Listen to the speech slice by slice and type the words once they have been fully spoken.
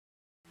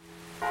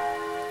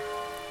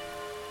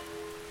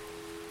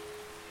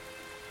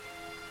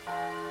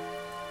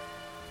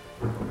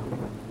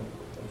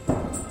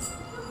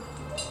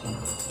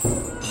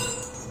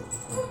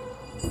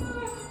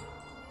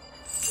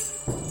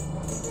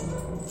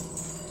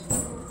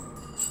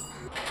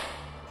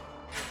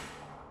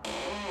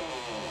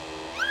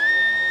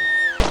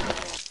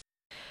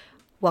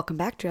Welcome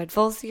back,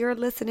 Dreadfuls. You're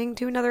listening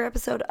to another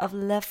episode of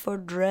Left for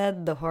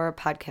Dread, the horror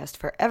podcast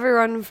for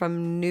everyone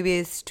from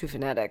newbies to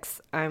fanatics.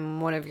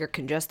 I'm one of your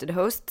congested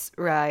hosts,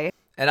 Rye.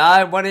 And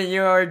I'm one of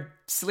your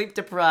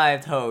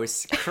sleep-deprived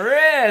hosts,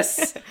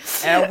 Chris.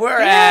 And we're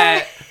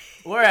at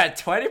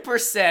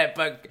 20%,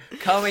 but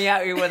coming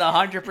at you with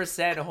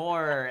 100%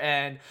 horror.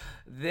 And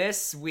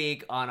this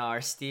week on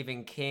our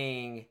Stephen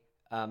King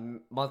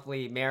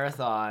monthly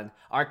marathon,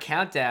 our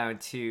countdown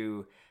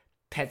to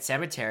Pet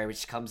Sematary,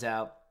 which comes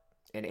out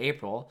in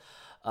April.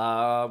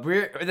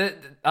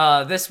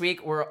 This week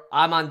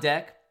I'm on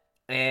deck,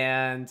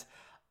 and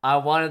I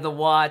wanted to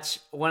watch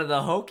one of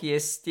the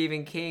hokiest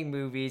Stephen King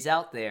movies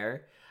out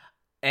there,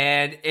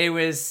 and it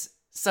was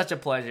such a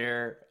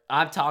pleasure.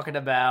 I'm talking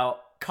about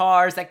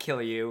Cars That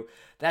Kill You.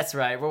 That's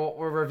right.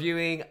 We're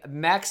reviewing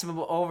Maximum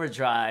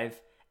Overdrive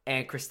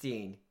and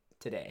Christine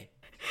today.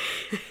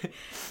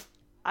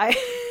 I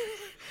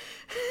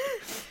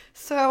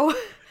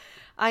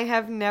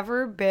have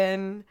never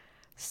been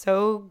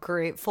so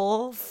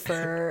grateful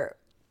for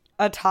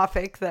a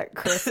topic that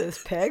Chris has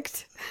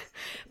picked,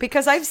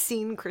 because I've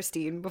seen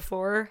Christine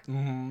before.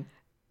 Mm-hmm.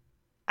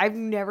 I've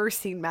never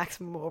seen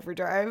Maximum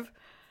Overdrive.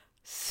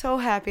 So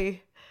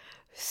happy.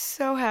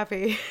 So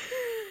happy.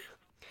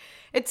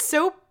 It's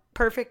so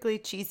perfectly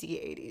cheesy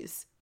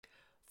 80s.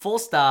 Full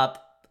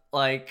stop.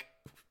 Like,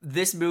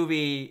 this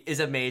movie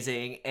is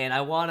amazing, and I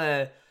want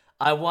to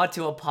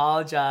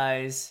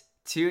apologize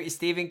to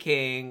Stephen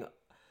King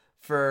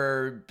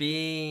for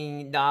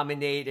being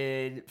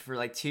nominated for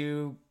like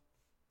 2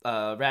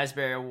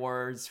 Raspberry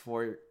Awards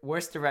for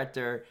Worst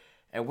Director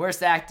and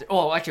Worst Actor.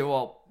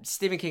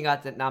 Stephen King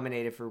got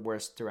nominated for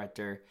Worst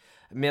Director.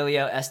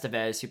 Emilio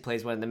Estevez, who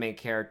plays one of the main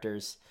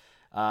characters,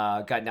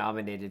 got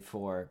nominated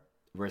for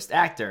Worst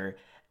Actor.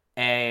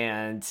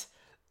 And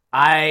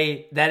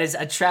that is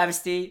a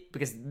travesty,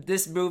 because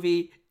this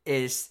movie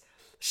is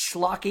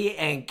schlocky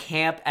and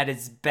camp at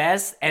its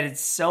best, and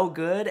it's so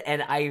good.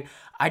 And I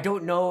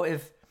don't know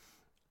if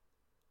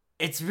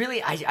it's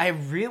really, I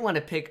really want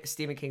to pick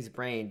Stephen King's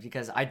brain,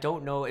 because I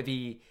don't know if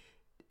he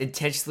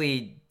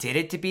intentionally did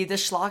it to be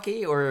this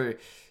schlocky, or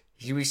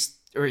he was,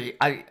 or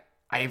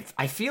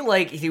I feel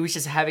like he was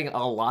just having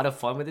a lot of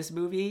fun with this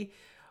movie,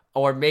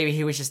 or maybe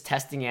he was just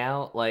testing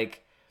out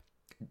like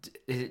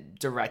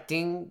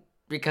directing,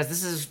 because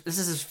this is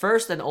his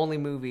first and only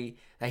movie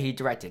that he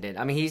directed in.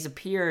 I mean, he's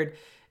appeared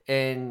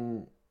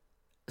in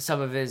some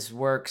of his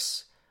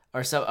works,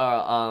 or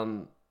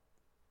some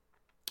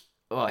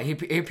he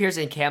appears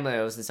in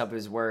cameos in some of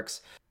his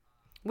works,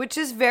 which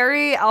is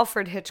very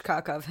Alfred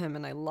Hitchcock of him,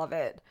 and I love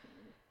it.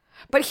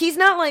 But he's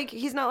not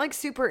like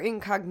super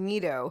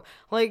incognito.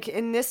 Like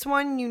in this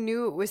one, you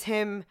knew it was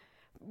him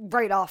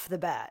right off the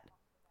bat.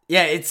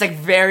 Yeah, it's like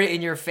very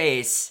in your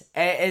face.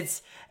 And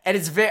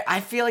it's very,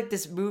 I feel like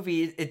this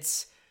movie,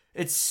 it's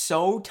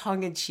so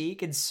tongue in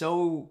cheek and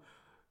so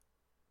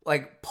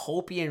like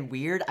pulpy and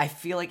weird. I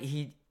feel like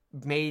he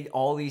made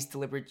all these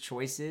deliberate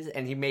choices,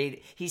 and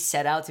he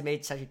set out to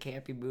make such a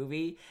campy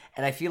movie,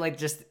 and I feel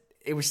like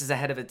it was just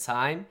ahead of its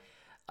time.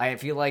 I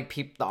feel like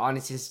the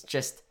audiences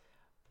just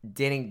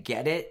didn't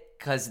get it,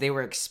 because they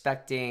were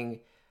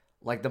expecting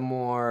like the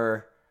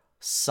more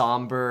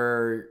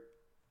somber,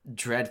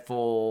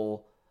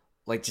 dreadful,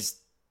 like just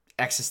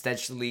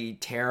existentially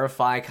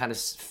terrifying kind of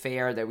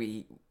fare that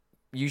we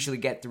usually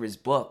get through his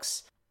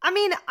books. I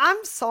mean,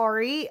 I'm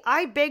sorry,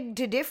 I beg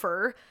to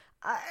differ.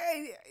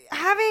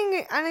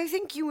 And I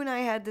think you and I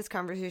had this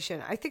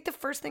conversation. I think the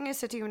first thing I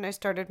said to you when I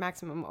started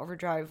Maximum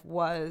Overdrive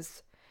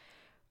was,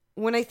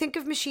 when I think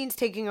of machines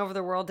taking over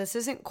the world, this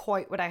isn't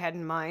quite what I had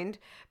in mind,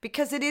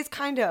 because it is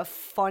kind of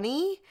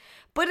funny,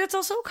 but it's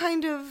also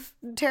kind of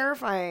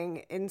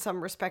terrifying in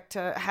some respect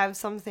to have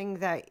something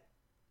that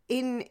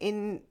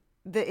in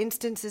the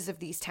instances of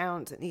these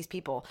towns and these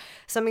people,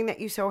 something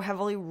that you so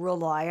heavily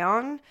rely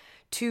on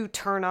to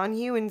turn on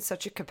you in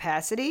such a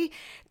capacity.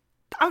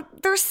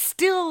 There's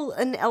still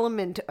an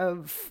element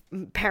of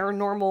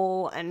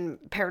paranormal and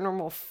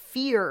paranormal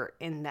fear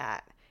in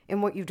that,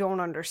 in what you don't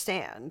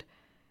understand.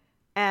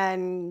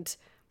 And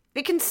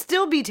it can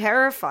still be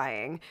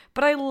terrifying,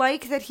 but I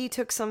like that he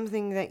took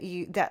something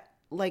that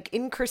like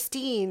in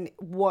Christine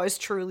was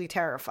truly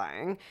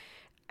terrifying,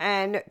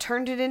 and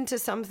turned it into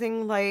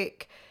something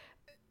like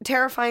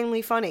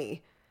terrifyingly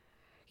funny.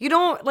 You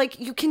don't, like,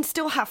 you can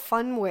still have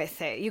fun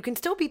with it. You can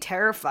still be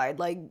terrified.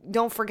 Like,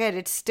 don't forget,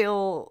 it's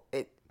still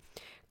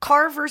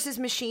car versus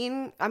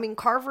machine. I mean,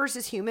 car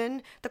versus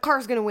human. The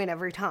car's going to win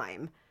every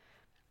time.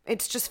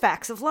 It's just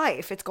facts of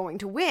life. It's going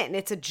to win.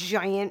 It's a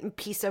giant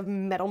piece of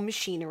metal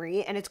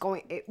machinery, and it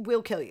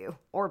will kill you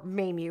or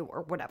maim you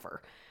or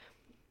whatever.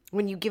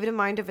 When you give it a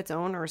mind of its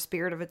own or a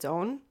spirit of its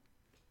own,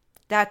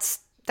 that's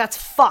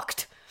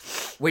fucked.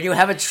 When you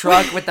have a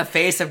truck with the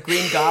face of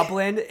Green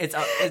Goblin, you're dead.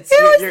 That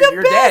was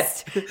the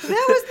best.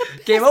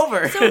 Game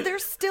over. So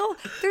there's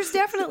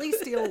definitely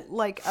still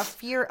like a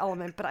fear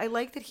element, but I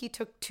like that he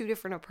took 2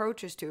 different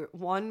approaches to it.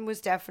 One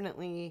was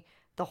definitely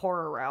the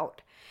horror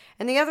route,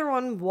 and the other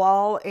one,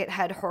 while it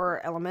had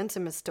horror elements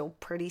and was still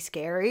pretty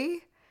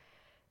scary,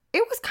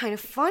 it was kind of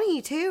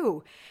funny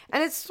too.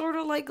 And it's sort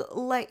of like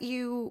let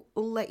you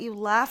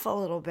laugh a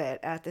little bit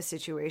at the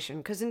situation,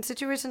 because in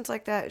situations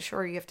like that,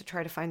 sure, you have to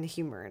try to find the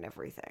humor in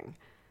everything.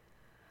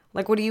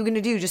 Like, what are you going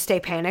to do? Just stay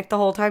panicked the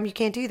whole time? You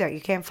can't do that.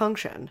 You can't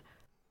function.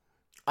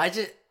 I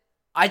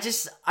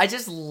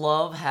just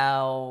love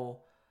how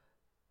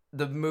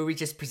the movie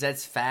just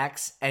presents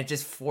facts and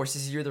just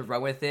forces you to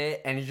run with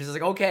it, and you're just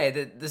like,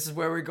 okay, this is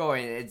where we're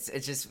going. It's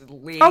just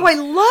leading, Oh, I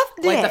loved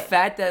it. like the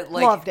fact that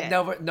Loved like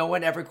it. no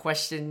one ever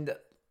questioned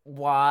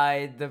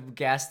why the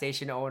gas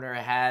station owner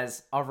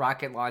has a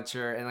rocket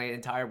launcher and like an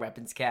entire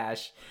weapons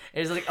cache.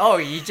 It's like, oh,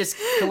 he just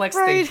collects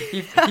Right.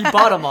 things. He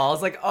bought them all.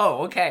 It's like,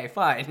 oh, okay,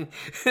 fine.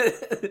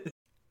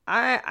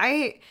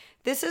 I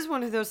this is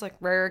one of those like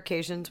rare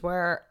occasions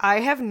where I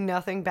have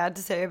nothing bad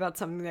to say about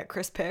something that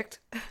Chris picked.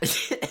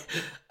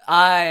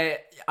 I'm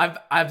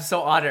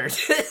so honored.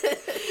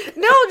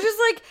 No, just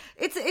like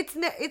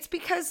it's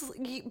because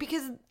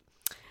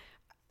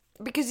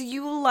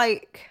you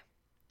like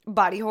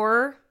body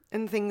horror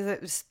and things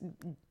that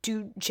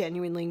do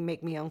genuinely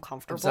make me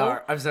uncomfortable.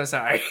 I'm so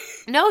sorry.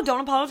 No,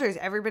 don't apologize.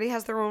 Everybody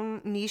has their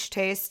own niche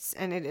tastes,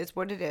 and it is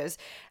what it is.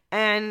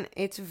 And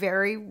it's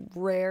very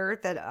rare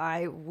that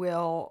I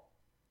will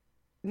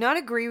not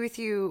agree with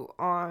you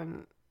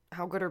on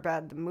how good or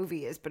bad the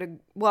movie is, but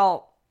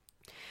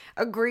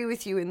agree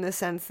with you in the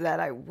sense that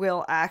I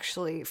will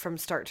actually, from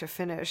start to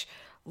finish,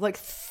 like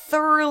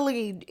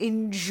thoroughly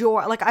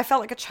enjoy. Like, I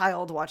felt like a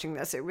child watching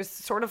this. It was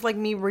sort of like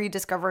me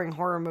rediscovering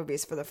horror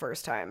movies for the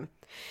first time,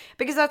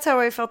 because that's how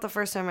I felt the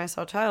first time I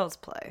saw Child's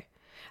Play.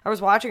 I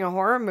was watching a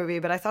horror movie,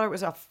 but I thought it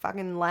was a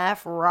fucking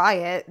laugh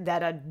riot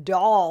that a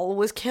doll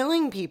was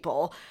killing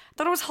people. I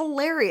thought it was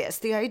hilarious.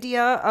 The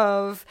idea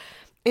of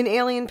an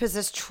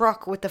alien-possessed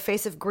truck with the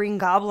face of Green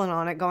Goblin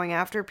on it going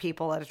after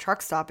people at a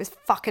truck stop is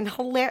fucking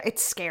hilarious.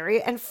 It's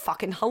scary and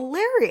fucking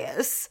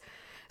hilarious.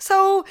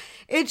 So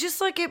it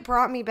just like it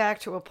brought me back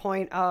to a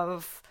point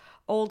of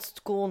old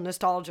school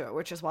nostalgia,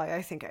 which is why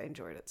I think I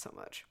enjoyed it so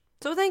much.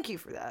 So thank you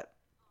for that.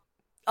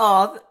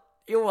 Oh,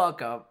 you're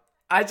welcome.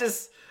 It's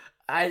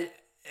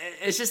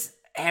just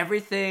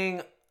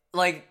everything,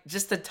 like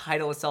just the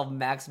title itself,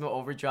 Maximum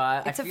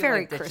Overdrive. It's I a feel very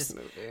like that's Chris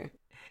movie.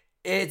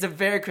 It's a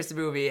very Chris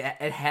movie.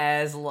 It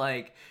had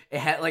like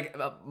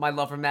my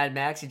love for Mad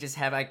Max. You just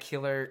have like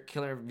killer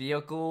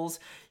vehicles.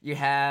 You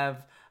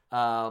have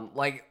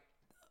like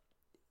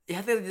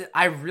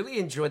I really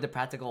enjoyed the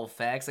practical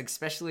effects, like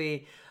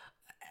especially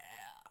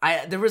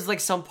there was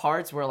like some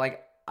parts where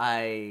like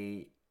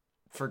I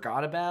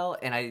forgot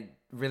about and I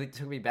really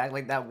took me back,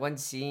 like that one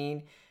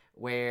scene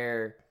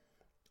where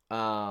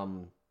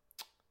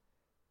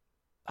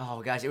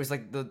oh gosh, it was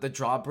like the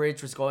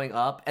drawbridge was going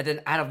up, and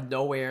then out of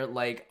nowhere,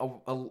 like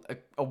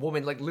a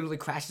woman like literally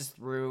crashes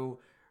through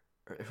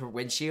her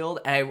windshield,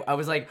 and I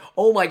was like,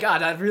 oh my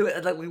god, that really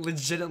like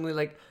legitimately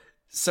like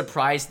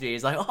surprised me.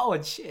 It's like, oh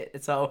and shit.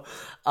 And so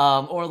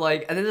or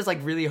like, and then there's like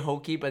really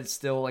hokey but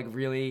still like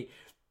really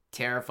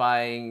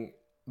terrifying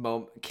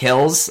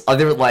kills.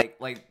 They were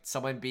like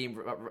someone being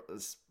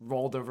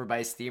rolled over by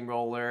a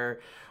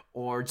steamroller,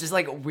 or just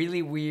like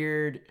really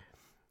weird,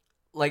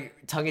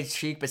 like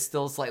tongue-in-cheek but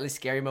still slightly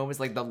scary moments,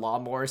 like the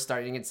lawnmower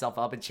starting itself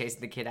up and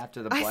chasing the kid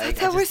after the bike. I thought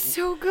that was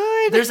so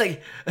good. There's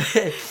like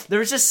there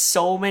was just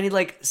so many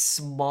like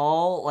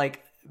small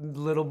like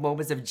little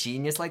moments of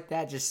genius like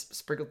that just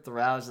sprinkled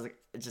throughout. It's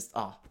just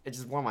like it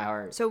just warmed my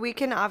heart. So we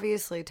can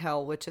obviously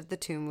tell which of the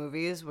two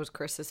movies was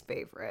Chris's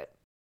favorite.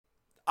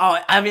 Oh,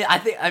 I mean,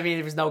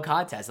 there was no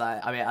contest.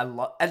 I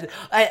love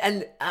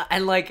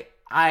and like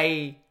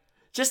I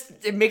just,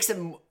 it makes it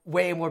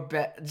way more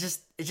it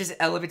just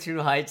elevates to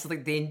new heights.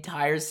 Like the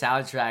entire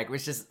soundtrack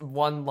was just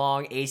one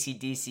long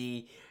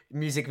AC/DC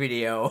music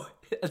video.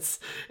 It's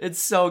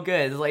so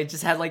good. Like it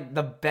just had like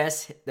the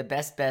best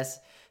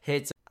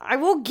hits. I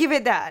will give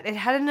it that. It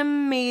had an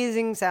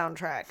amazing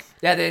soundtrack.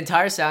 Yeah, the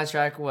entire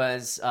soundtrack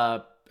was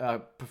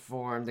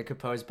performed and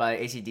composed by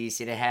AC/DC.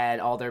 And it had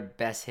all their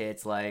best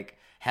hits like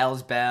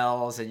Hell's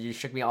Bells and You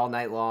Shook Me All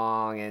Night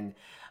Long, and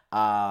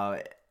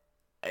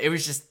it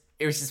was just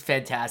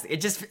fantastic.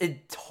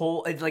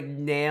 It like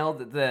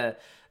nailed the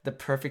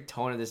perfect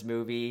tone of this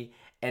movie,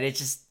 and it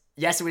just,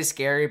 yes, it was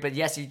scary, but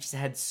yes, you just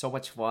had so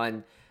much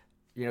fun,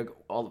 you know,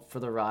 all for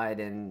the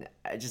ride. And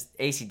just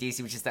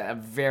AC/DC was just a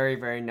very,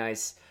 very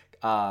nice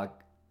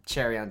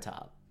cherry on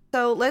top.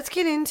 So let's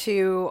get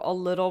into a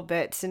little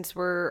bit, since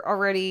we're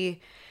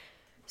already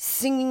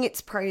singing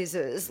its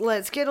praises,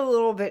 let's get a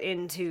little bit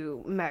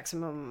into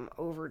Maximum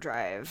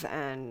Overdrive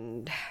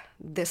and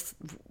this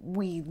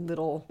wee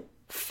little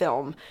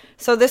film.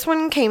 So this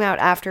one came out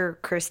after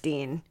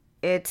Christine.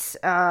 It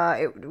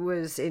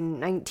was in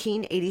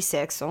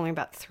 1986, only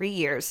about 3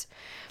 years.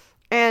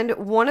 And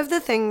one of the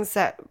things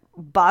that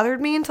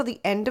bothered me until the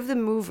end of the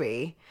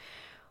movie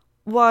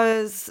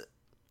was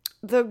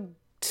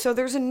so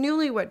there's a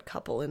newlywed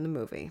couple in the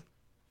movie,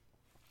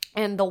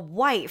 and the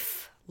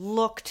wife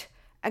looked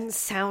and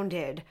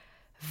sounded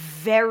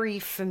very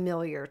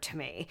familiar to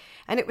me,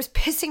 and it was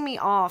pissing me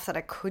off that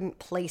I couldn't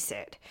place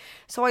it.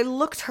 So I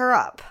looked her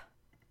up,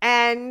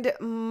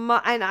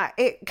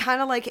 It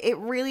kind of like, it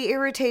really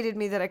irritated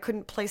me that I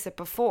couldn't place it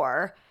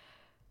before.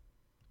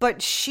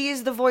 But she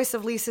is the voice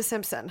of Lisa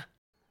Simpson.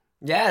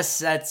 Yes,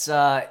 that's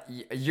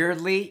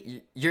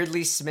Yeardley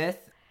Smith.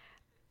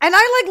 And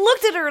I like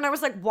looked at her and I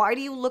was like, why do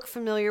you look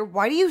familiar?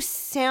 Why do you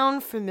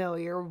sound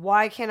familiar?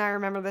 Why can't I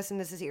remember this? And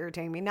this is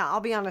irritating me. Now,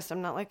 I'll be honest,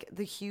 I'm not like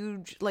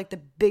the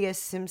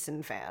biggest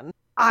Simpson fan.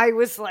 I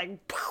was like,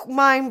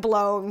 mind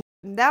blown.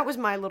 That was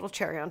my little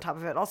cherry on top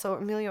of it. Also,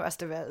 Emilio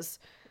Estevez.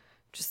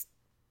 Just,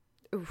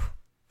 ooh,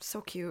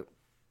 so cute.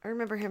 I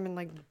remember him in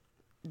like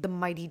The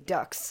Mighty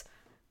Ducks.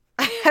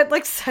 I had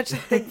like such a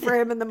thing for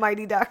him in The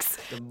Mighty Ducks.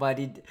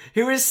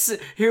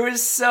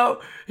 He's so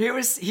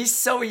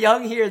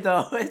young here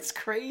though. It's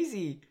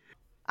crazy.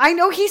 I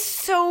know, he's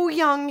so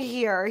young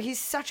here. He's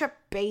such a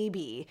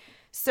baby.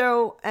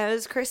 So,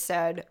 as Chris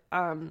said,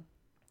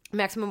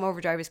 Maximum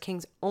Overdrive is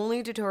King's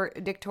only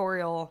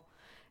directorial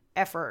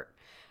effort.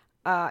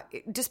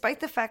 Despite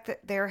the fact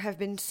that there have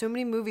been so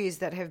many movies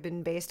that have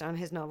been based on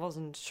his novels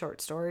and short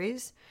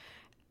stories.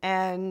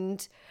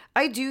 And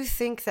I do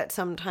think that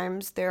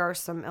sometimes there are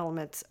some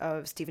elements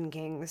of Stephen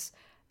King's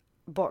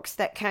books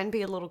that can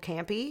be a little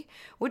campy,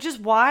 which is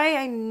why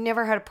I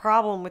never had a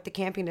problem with the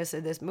campiness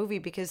of this movie,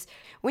 because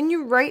when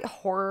you write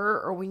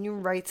horror or when you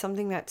write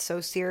something that's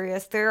so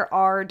serious, there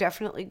are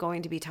definitely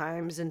going to be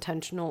times,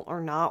 intentional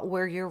or not,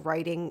 where your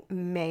writing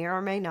may or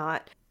may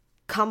not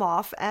come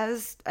off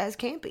as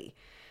campy.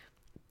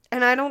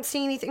 And I don't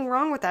see anything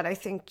wrong with that. I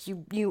think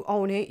you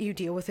own it, you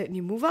deal with it, and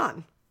you move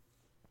on.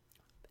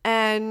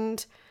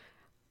 And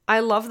I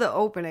love the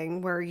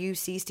opening where you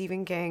see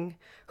Stephen King,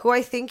 who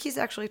I think he's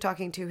actually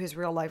talking to his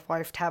real life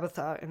wife,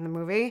 Tabitha, in the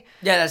movie.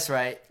 Yeah, that's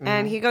right. Mm-hmm.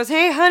 And he goes,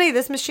 "Hey, honey,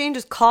 this machine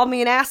just called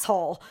me an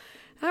asshole."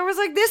 And I was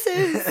like,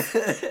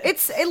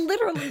 it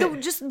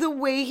literally, just the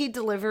way he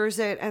delivers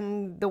it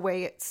and the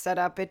way it's set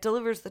up, it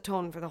delivers the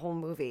tone for the whole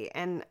movie.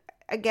 And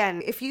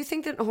again, if you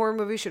think that horror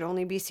movies should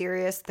only be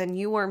serious, then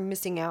you are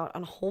missing out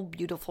on a whole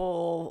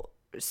beautiful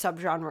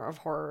subgenre of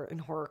horror and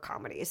horror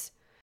comedies.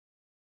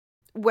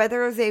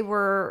 Whether they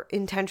were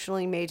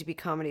intentionally made to be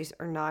comedies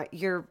or not,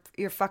 you're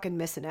fucking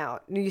missing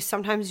out.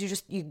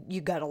 Sometimes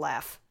you gotta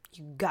laugh.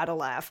 You gotta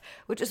laugh.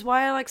 Which is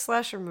why I like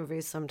slasher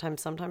movies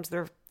sometimes. Sometimes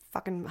they're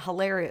fucking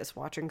hilarious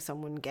watching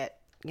someone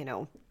get,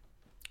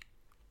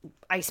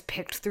 ice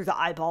picked through the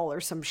eyeball or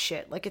some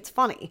shit. Like, it's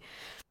funny.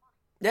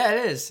 Yeah,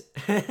 it is.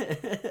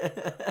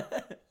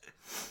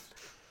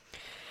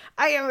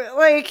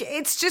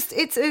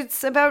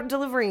 It's about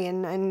delivery,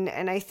 and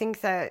I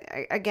think that,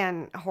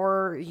 again,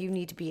 horror, you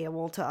need to be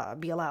able to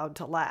be allowed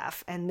to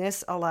laugh, and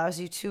this allows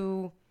you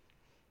to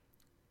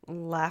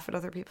laugh at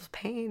other people's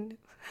pain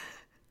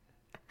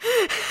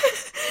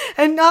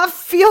and not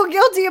feel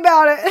guilty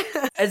about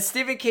it. And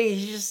Stephen King,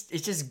 he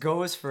just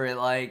goes for it,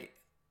 like,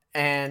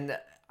 and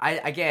I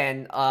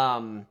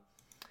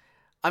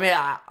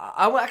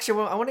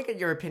want to get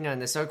your opinion on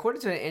this. So according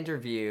to an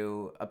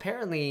interview,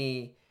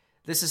 apparently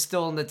this is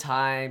still in the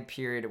time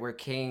period where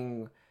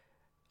King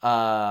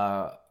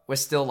was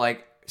still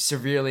like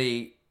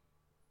severely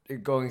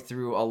going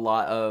through a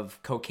lot of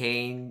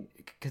cocaine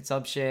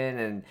consumption,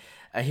 and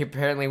he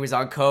apparently was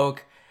on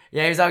coke.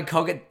 Yeah, he was on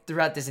coke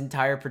throughout this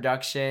entire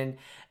production.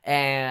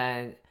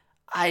 And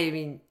I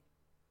mean,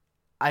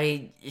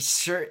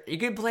 sure, you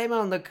could blame it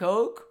on the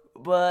coke,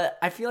 but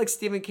I feel like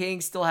Stephen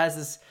King still has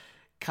this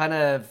kind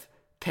of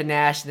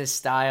panache in his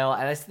style,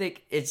 and I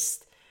think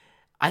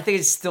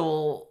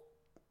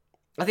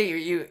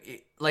you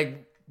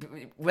like,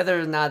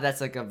 whether or not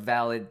that's like a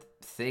valid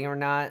thing or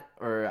not,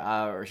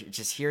 or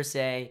just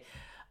hearsay.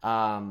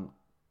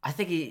 I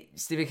think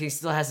Stephen King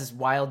still has this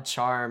wild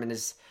charm and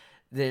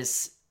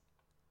this.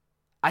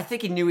 I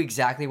think he knew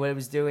exactly what he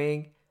was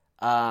doing,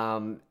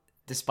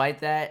 despite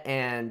that,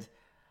 and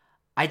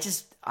I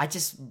just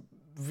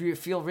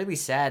feel really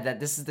sad that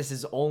this is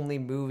his only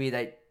movie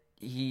that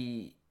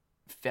he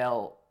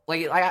felt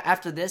like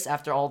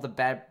after all the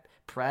bad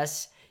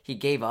press, he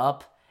gave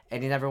up.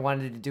 And he never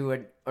wanted to do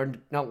it, or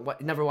no,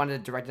 never wanted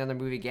to direct another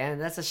movie again.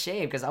 And that's a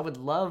shame, because I would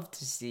love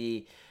to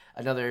see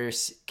another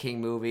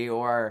King movie.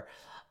 Or,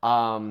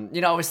 I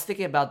was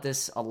thinking about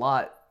this a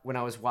lot when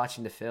I was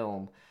watching the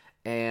film.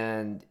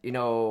 And, in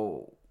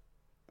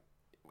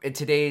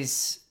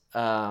today's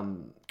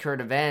current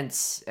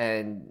events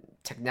and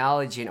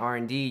technology and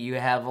R&D, you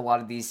have a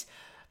lot of these,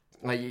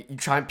 like,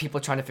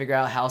 people trying to figure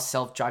out how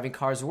self-driving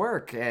cars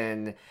work,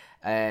 and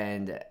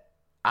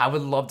I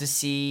would love to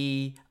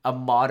see a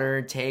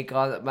modern take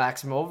on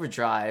Maximum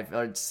Overdrive,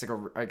 or just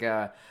like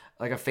a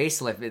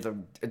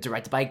facelift,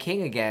 directed by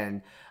King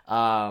again,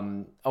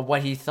 of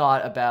what he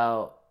thought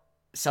about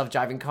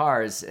self-driving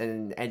cars,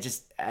 and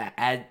just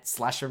add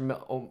slasher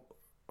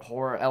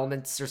horror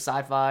elements or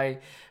sci-fi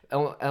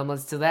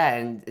elements to that,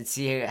 and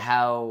see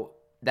how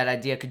that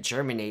idea could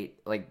germinate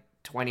like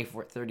 20,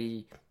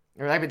 30,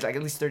 or like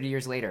at least 30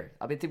 years later.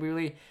 I mean, it'd be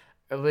really,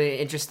 really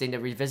interesting to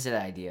revisit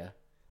that idea.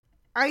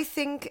 I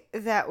think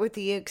that with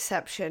the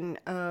exception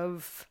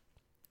of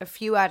a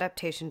few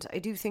adaptations, I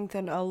do think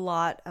that a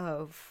lot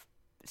of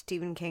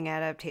Stephen King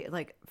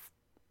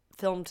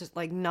film to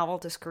like novel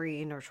to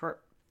screen or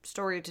short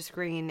story to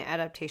screen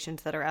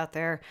adaptations that are out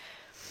there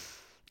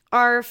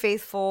are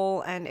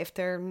faithful, and if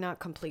they're not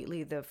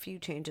completely the few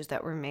changes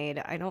that were made,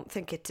 I don't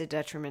think it's a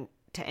detriment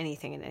to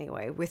anything in any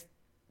way, with,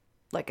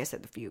 like I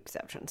said, the few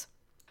exceptions.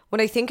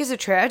 What I think is a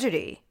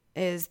tragedy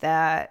is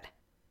that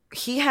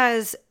he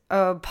has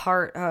a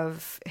part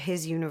of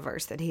his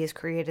universe that he has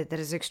created that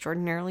is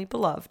extraordinarily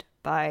beloved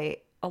by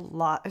a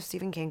lot of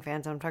Stephen King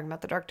fans. I'm talking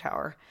about The Dark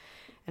Tower,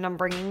 and I'm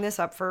bringing this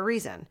up for a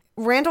reason.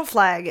 Randall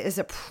Flagg is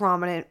a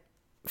prominent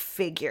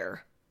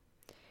figure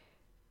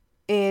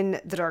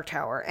in The Dark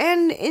Tower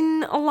and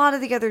in a lot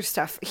of the other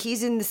stuff.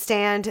 He's in The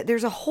Stand.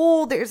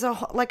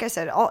 Like I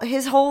said,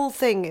 his whole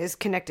thing is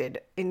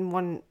connected in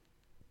one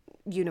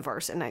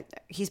universe, and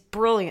he's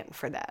brilliant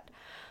for that.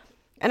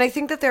 And I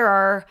think that there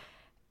are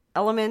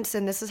elements,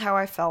 and this is how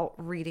I felt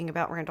reading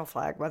about Randall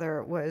Flagg, whether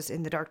it was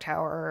in The Dark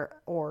Tower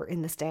or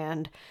in The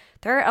Stand,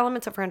 there are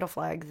elements of Randall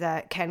Flagg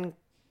that can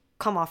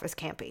come off as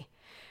campy.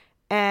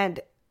 And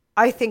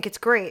I think it's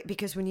great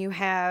because when you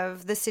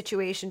have the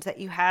situations that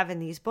you have in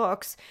these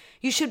books,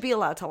 you should be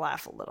allowed to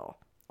laugh a little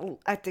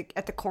at the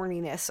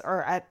corniness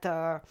or at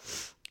the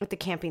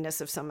campiness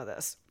of some of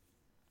this.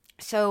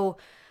 So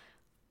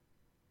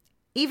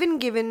even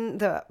given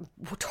the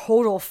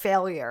total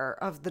failure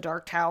of The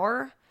Dark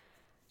Tower,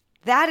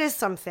 that is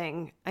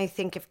something I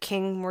think if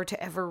King were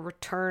to ever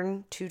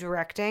return to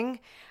directing,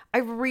 I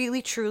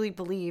really truly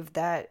believe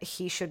that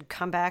he should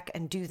come back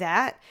and do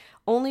that,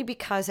 only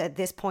because at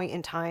this point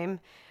in time,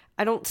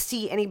 I don't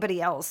see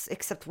anybody else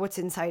except what's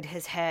inside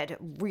his head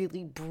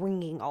really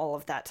bringing all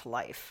of that to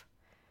life.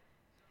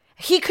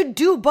 He could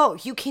do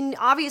both. You can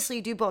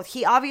obviously do both.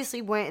 He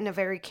obviously went in a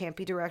very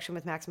campy direction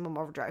with Maximum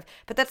Overdrive,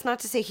 but that's not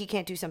to say he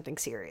can't do something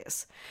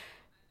serious.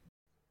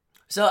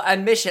 So,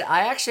 admission,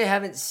 I actually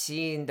haven't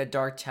seen the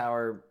Dark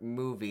Tower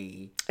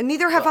movie. And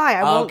neither have I.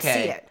 I won't see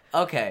it.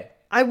 Okay.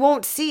 I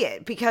won't see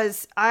it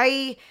because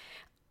I've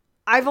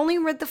only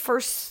read the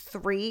first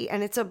 3,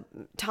 and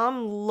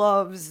Tom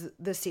loves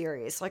the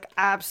series, like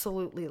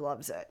absolutely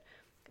loves it.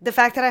 The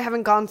fact that I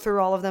haven't gone through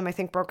all of them, I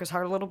think broke his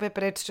heart a little bit,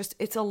 but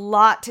it's a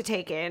lot to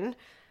take in.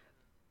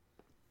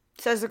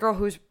 Says the girl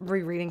who's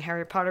rereading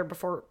Harry Potter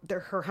before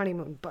her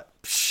honeymoon, but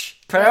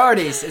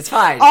priorities, it's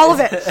fine. All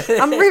of it.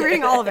 I'm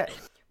rereading all of it.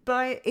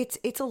 But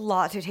it's a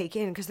lot to take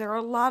in because there are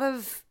a lot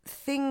of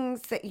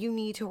things that you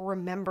need to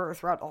remember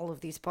throughout all of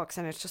these books,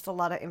 and it's just a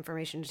lot of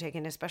information to take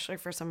in, especially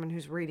for someone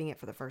who's reading it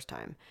for the first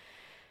time.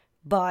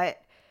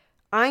 But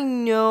I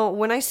know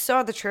when I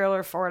saw the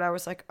trailer for it, I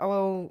was like,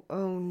 oh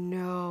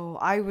no.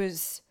 I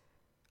was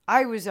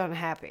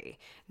unhappy.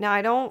 Now,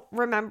 I don't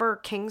remember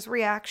King's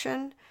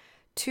reaction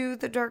to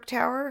The Dark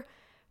Tower,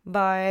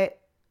 but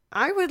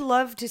I would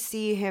love to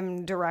see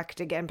him direct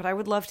again, but I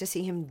would love to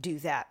see him do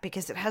that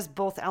because it has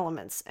both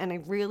elements. And I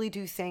really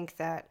do think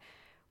that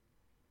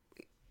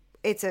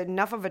it's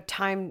enough of a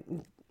time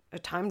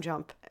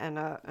jump and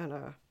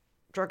a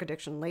drug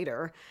addiction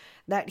later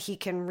that he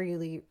can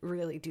really,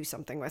 really do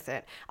something with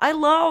it. I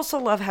also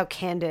love how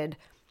candid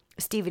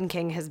Stephen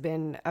King has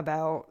been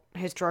about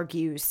his drug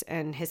use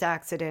and his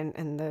accident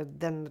and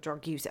then the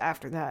drug use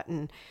after that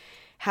and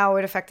how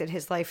it affected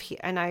his life.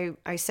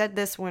 I said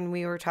this when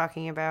we were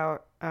talking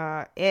about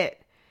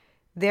it.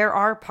 There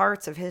are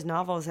parts of his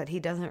novels that he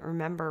doesn't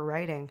remember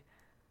writing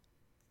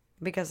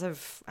because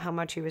of how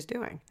much he was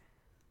doing.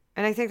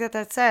 And I think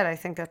that's sad. I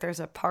think that there's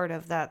a part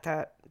of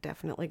that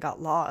definitely got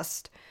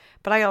lost.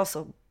 But I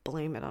also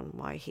blame it on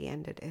why he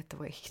ended it the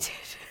way he did.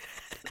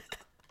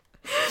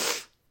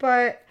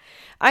 But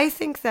I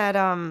think that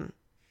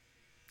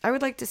I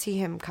would like to see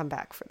him come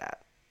back for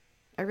that.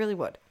 I really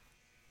would.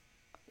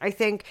 I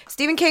think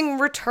Stephen King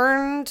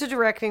return to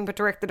directing, but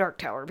direct The Dark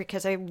Tower,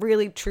 because I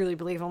really, truly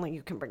believe only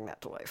you can bring that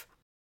to life.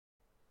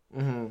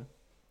 Mm-hmm.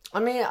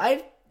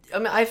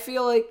 I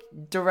feel like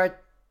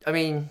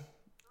directing's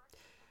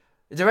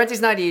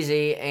not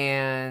easy,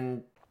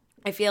 and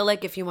I feel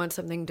like if you want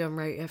something done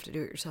right, you have to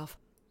do it yourself.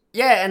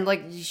 Yeah, and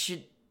like you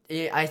should.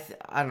 I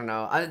don't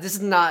know. This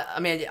is not.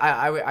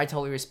 I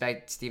totally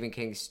respect Stephen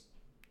King's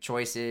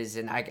choices,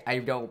 and I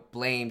don't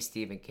blame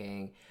Stephen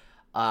King.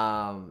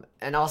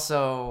 And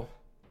also,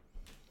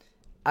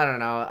 I don't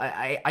know.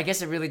 I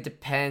guess it really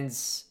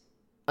depends.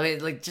 I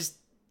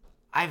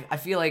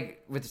feel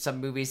like with some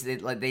movies, I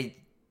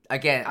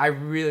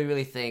really,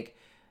 really think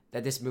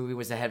that this movie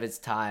was ahead of its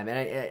time.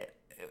 And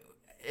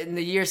in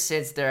the years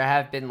since, there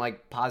have been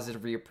like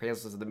positive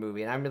reappraisals of the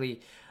movie, and I'm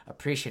really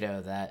appreciative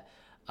of that.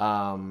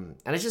 And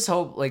I just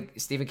hope like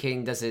Stephen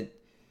King doesn't,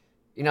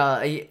 in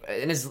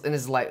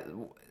his life,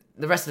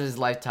 the rest of his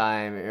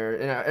lifetime,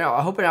 or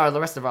I hope the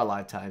rest of our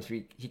lifetimes,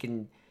 he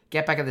can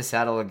get back in the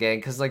saddle again.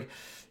 Because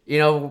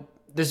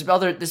there's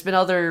been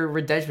other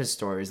redemption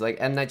stories like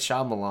M. Night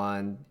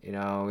Shyamalan.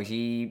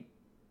 He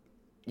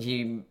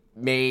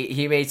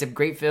made some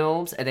great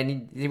films, and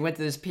then he went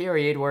through this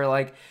period where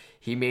like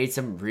he made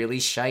some really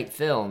shite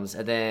films,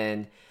 and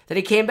then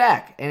he came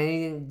back and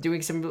he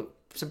doing some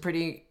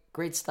pretty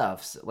great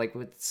stuff like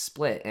with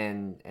Split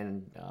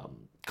and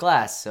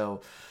Glass.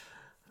 So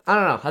I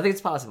don't know. I think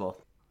it's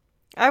possible.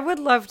 I would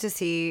love to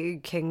see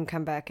King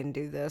come back and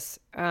do this.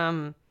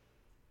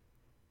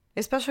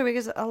 Especially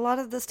because a lot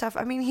of the stuff,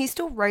 I mean, he's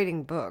still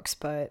writing books,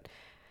 but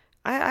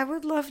I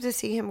would love to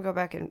see him go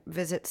back and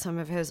visit some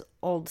of his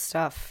old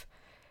stuff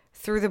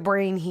through the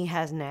brain he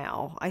has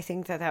now. I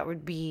think that that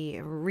would be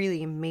a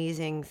really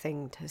amazing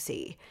thing to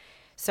see.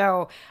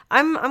 So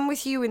I'm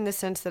with you in the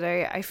sense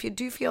that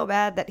do feel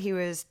bad that he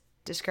was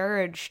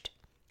discouraged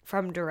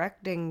from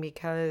directing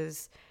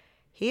because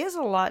he has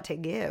a lot to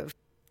give.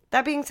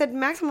 That being said,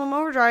 Maximum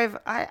Overdrive,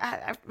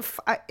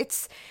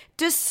 it's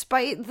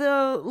despite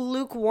the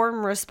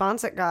lukewarm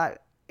response it got,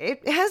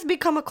 it has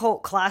become a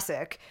cult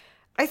classic.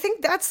 I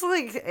think that's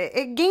like,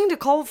 it gained a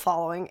cult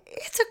following.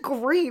 It's a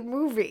great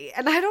movie,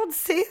 and I don't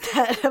say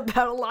that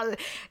about a lot of,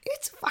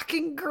 it's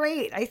fucking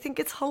great. I think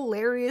it's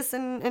hilarious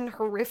and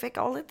horrific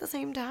all at the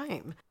same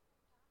time.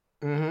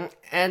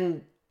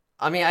 And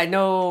I mean, I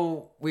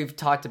know we've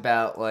talked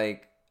about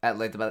like at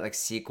length about like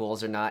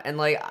sequels or not, and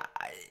like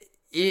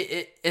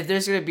if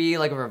there's gonna be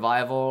like a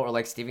revival or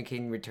like Stephen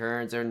King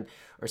returns or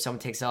someone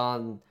takes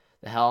on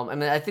the helm, I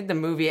mean, I think the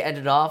movie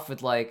ended off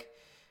with like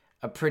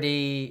a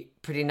pretty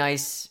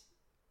nice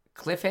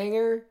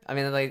cliffhanger. I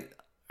mean, like,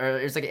 or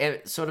it's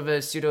like sort of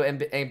a pseudo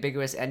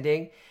ambiguous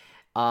ending,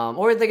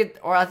 or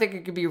I think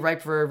it could be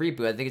ripe for a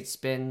reboot. I think it's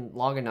been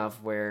long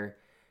enough where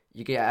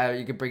you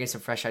could bring in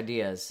some fresh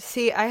ideas.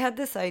 See, I had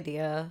this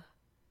idea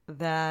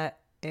that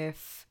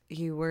if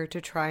you were to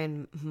try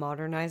and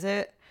modernize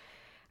it,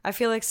 I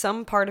feel like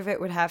some part of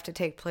it would have to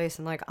take place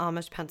in like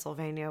Amish,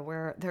 Pennsylvania,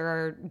 where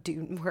there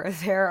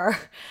are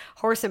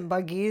horse and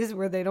buggies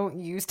where they don't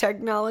use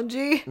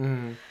technology.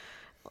 Mm.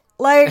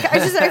 Like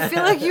I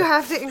feel like you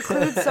have to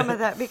include some of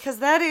that because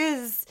that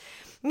is,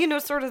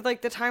 sort of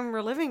like the time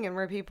we're living in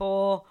where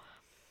people,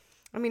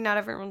 I mean, not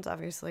everyone's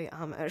obviously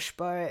Amish,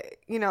 but,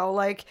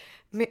 like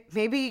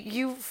maybe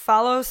you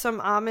follow some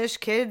Amish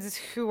kids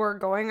who are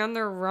going on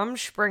their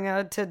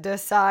Rumspringa to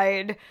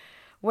decide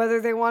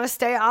whether they want to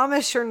stay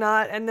Amish or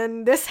not. And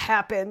then this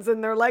happens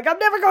and they're like, I'm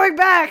never going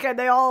back. And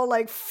they all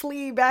like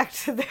flee back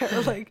to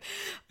their like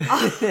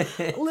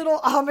little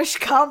Amish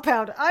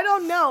compound. I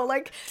don't know.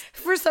 Like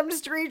for some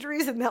strange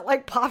reason that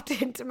like popped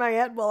into my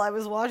head while I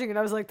was watching it.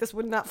 I was like, this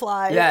would not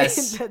fly in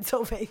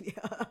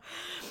Pennsylvania.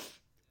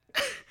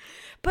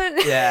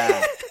 But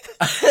yeah.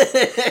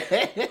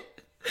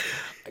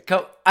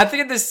 I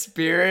think in the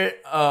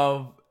spirit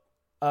of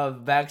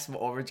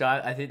Maximum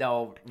Overdrive, I think that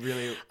will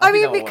really. I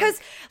mean, because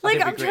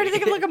like I'm trying to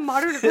think of like a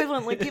modern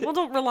equivalent. Like people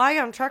don't rely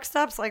on truck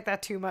stops like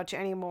that too much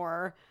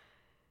anymore,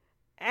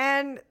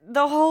 and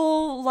the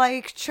whole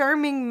like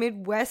charming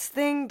Midwest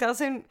thing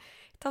doesn't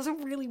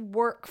really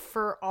work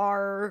for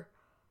our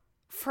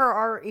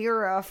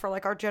era, for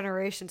like our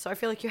generation. So I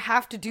feel like you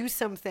have to do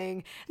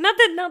something. Not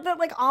that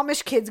like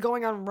Amish kids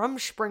going on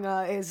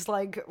Rumspringa is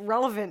like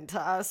relevant to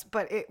us,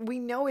 but we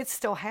know it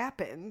still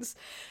happens.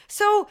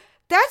 So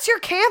that's your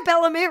camp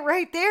element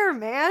right there,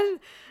 man.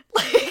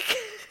 Like,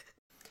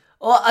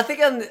 well, I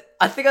think on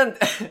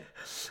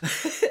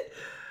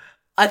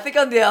I think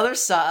on the other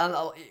side,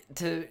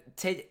 to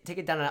take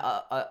it down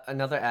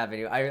another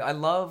avenue. I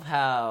love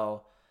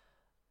how,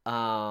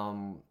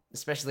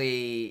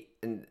 especially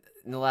in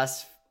the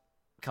last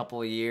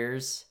couple of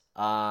years,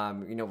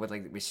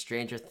 with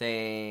Stranger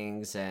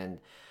Things and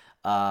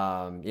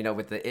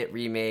with the It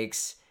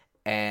remakes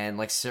and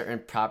like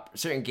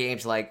certain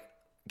games like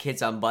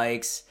Kids on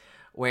Bikes,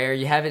 where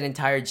you have an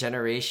entire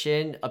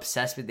generation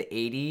obsessed with the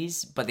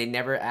 80s, but they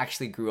never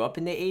actually grew up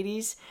in the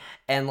 80s,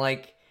 and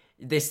like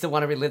they still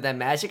want to relive that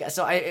magic.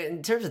 So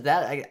in terms of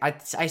that,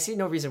 I see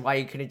no reason why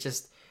you couldn't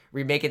just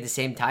remake it the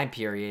same time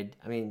period.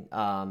 I mean,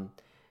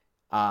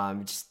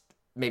 just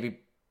maybe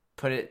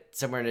put it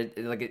somewhere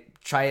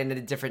try it in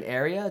a different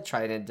area,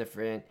 try it in a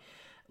different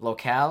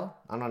locale.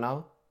 I don't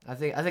know. I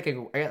think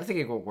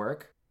it will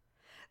work.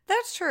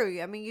 That's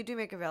true. I mean, you do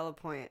make a valid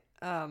point.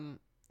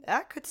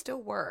 That could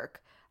still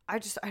work. I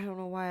don't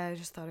know why. I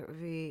just thought it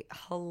would be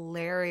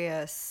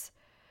hilarious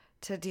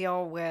to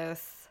deal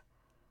with.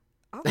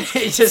 Oh.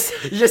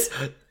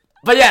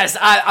 But yes,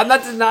 I'm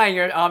not denying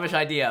your Amish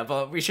idea,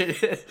 but we should.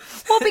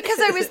 Well, because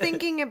I was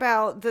thinking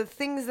about the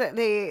things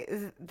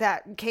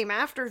that came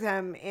after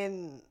them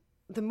in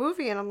the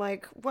movie, and I'm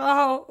like,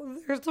 well,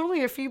 there's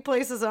only a few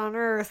places on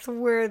Earth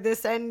where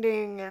this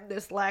ending and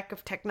this lack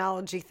of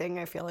technology thing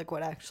I feel like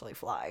would actually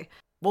fly.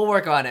 We'll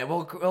work on it.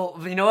 We'll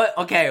you know what?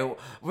 Okay,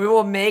 we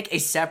will make a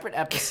separate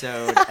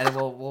episode, and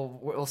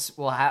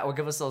we'll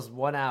give ourselves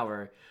 1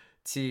 hour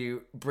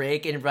to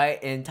break and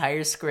write an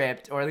entire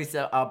script, or at least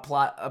a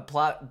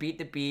plot beat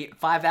to beat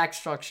 5-act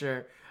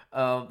structure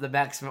of the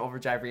Maximum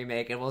Overdrive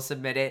remake, and we'll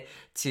submit it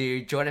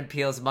to Jordan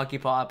Peele's Monkey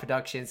Paw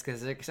Productions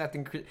because they're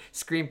accepting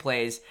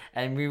screenplays,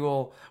 and we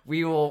will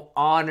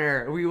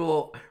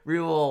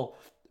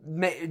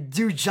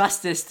do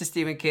justice to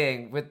Stephen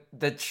King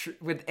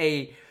with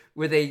a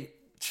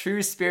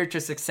true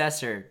spiritual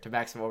successor to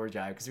Maximum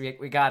Overdrive, because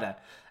we gotta.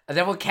 And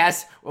then we'll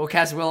cast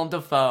Willem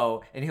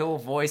Dafoe, and he'll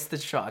voice the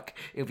truck.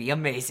 It'll be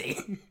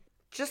amazing.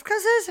 Just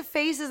because his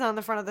face is on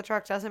the front of the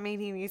truck doesn't mean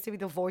he needs to be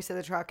the voice of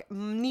the truck.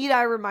 Need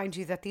I remind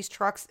you that these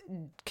trucks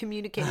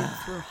communicated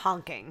through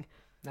honking?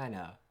 I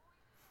know.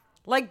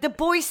 Like the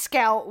Boy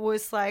Scout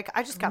was like,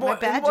 I just got my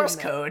badge. Morse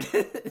code.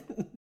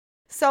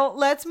 So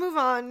let's move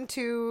on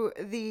to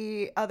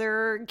the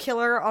other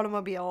killer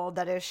automobile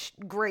that is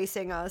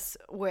gracing us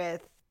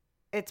with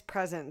its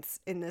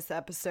presence in this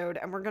episode.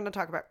 And we're going to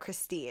talk about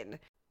Christine.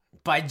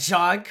 By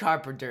John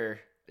Carpenter.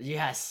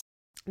 Yes.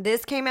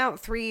 This came out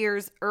 3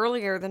 years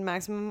earlier than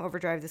Maximum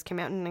Overdrive. This came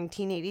out in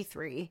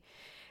 1983.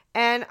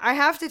 And I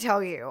have to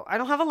tell you, I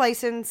don't have a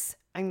license.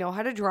 I know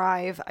how to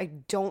drive. I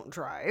don't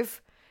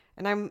drive.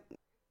 And I'm...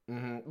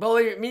 Mm-hmm. Well,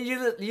 I mean,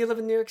 you live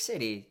in New York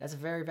City. That's a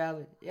very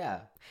valid... Yeah.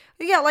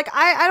 Yeah, like,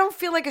 I don't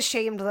feel, like,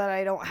 ashamed that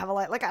I don't have a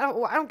license. Like, I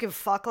don't give a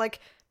fuck. Like,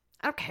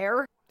 I don't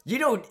care. You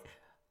don't...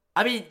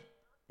 I mean,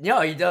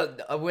 no, you don't...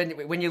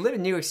 When you live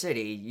in New York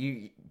City,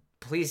 you...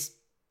 Please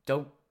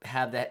don't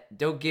have that...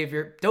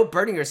 Don't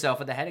burden yourself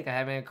with the headache of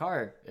having a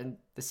car in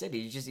the city.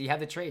 You have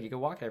the train. You can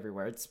walk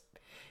everywhere. It's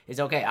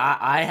okay.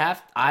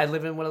 I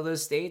live in one of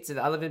those states, and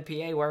I live in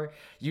PA where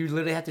you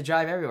literally have to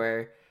drive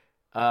everywhere.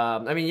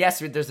 I mean, yes,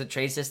 there's a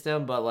train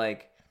system, but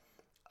like,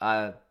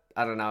 I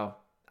don't know.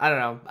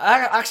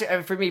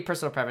 Actually, for me,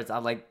 personal preference,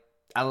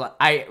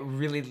 I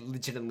really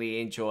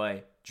legitimately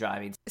enjoy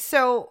driving.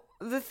 So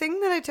the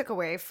thing that I took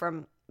away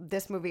from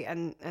this movie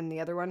and the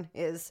other one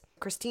is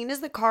Christine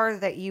is the car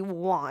that you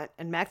want,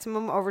 and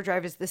Maximum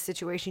Overdrive is the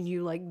situation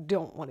you like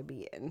don't want to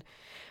be in,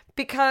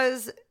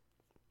 because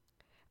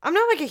I'm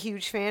not like a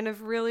huge fan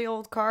of really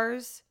old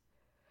cars.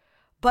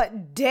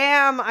 But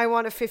damn, I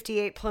want a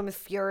 58 Plymouth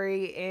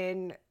Fury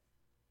in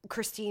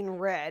Christine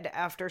Red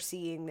after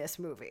seeing this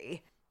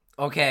movie.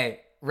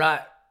 Okay,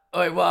 right.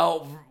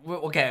 Well,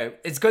 okay.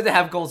 It's good to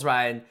have goals,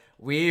 Ryan.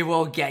 We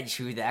will get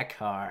you that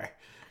car.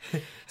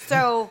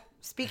 So,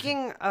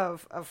 speaking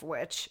of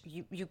which,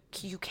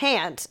 you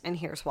can't, and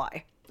here's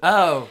why.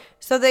 Oh.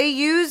 So they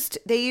used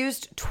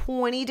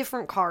 20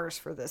 different cars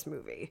for this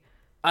movie.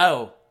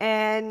 Oh.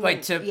 And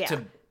but to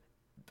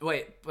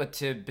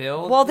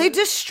build? Well, they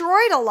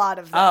destroyed a lot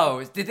of them.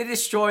 Oh, did they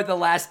destroy the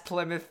last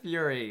Plymouth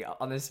Fury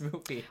on this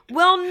movie?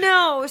 Well,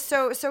 no.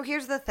 So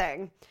here's the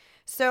thing.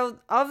 So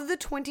of the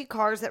 20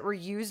 cars that were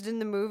used in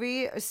the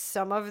movie,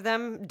 some of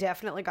them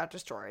definitely got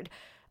destroyed.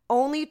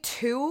 Only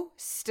 2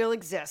 still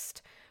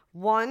exist.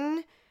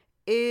 One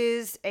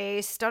is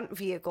a stunt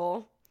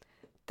vehicle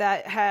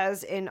that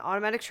has an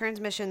automatic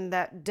transmission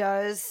that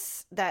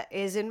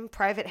is in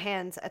private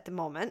hands at the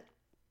moment.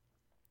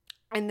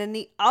 And then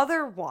the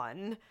other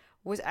one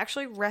was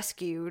actually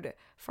rescued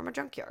from a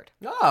junkyard.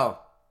 Oh,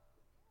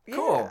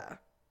 cool. Yeah.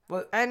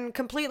 Well, and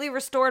completely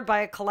restored by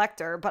a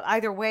collector. But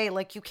either way,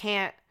 like, you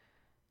can't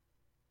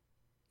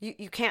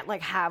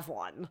like have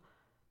one,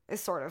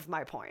 is sort of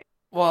my point.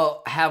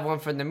 Well, have one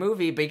from the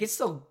movie, but you can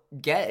still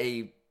get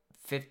a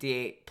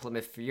 58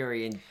 Plymouth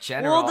Fury in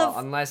general,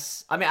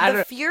 unless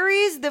the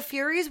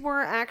Furies were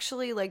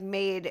actually like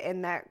made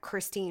in that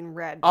Christine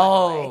Red.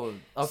 Oh,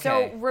 okay.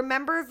 So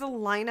remember the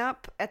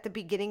lineup at the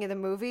beginning of the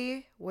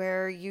movie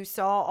where you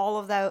saw all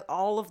of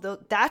the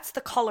that's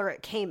the color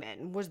it came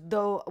in was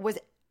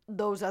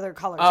those other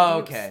colors. Oh,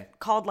 okay.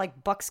 Called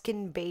like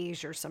buckskin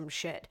beige or some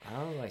shit.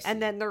 Oh, I see.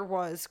 And then there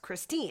was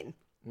Christine.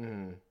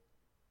 Mm.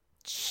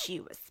 She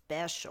was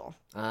special.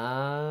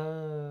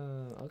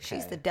 Oh, okay.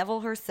 She's the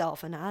devil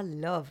herself, and I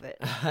love it.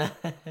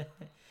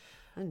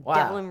 Wow.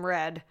 Devil in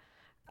red.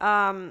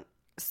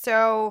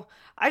 So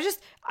I'm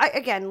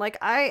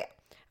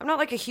not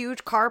like a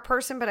huge car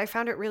person, but I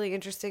found it really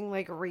interesting,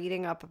 like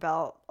reading up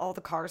about all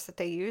the cars that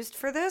they used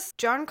for this.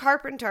 John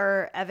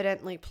Carpenter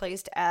evidently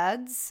placed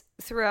ads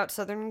throughout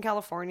Southern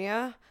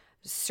California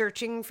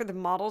searching for the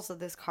models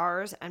of these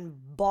cars and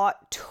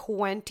bought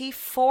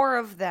 24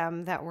 of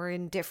them that were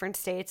in different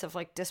states of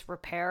like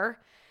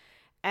disrepair.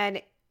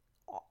 And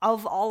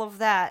of all of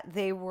that,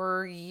 they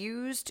were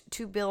used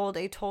to build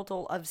a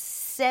total of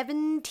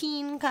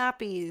 17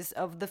 copies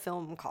of the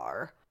film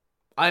car.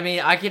 I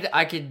mean, I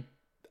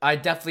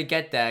definitely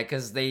get that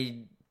because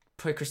they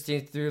put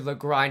Christine through the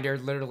grinder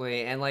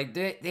literally, and like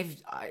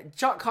they've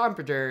John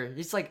Carpenter,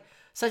 he's like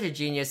such a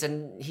genius,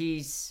 and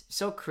he's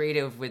so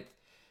creative with.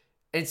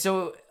 And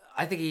so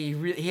I think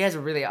he has a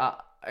really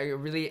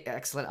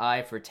excellent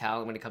eye for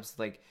talent when it comes to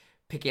like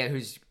picking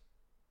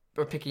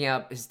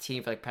out his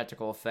team for like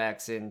practical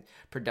effects and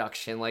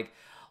production. I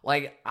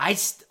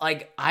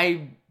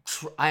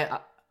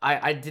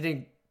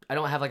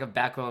don't have like a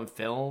background in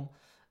film,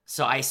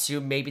 so I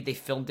assume maybe they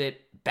filmed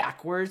it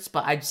backwards.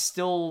 But I'm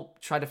still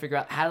trying to figure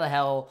out how the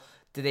hell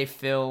did they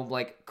film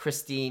like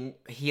Christine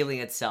healing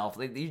itself?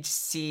 Like you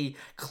just see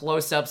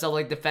close-ups of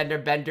like the fender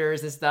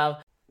benders and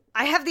stuff.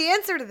 I have the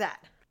answer to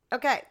that.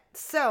 Okay,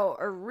 so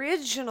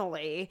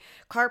originally,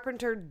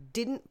 Carpenter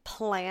didn't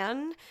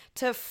plan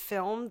to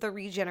film the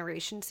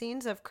regeneration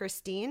scenes of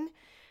Christine,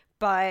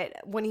 but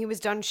when he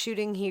was done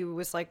shooting, he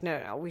was like,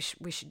 no, we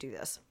should do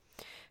this.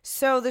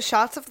 So the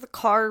shots of the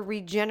car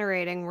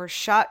regenerating were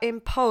shot in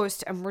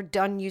post and were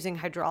done using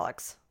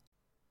hydraulics.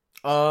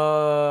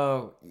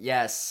 Oh,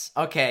 yes.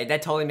 Okay,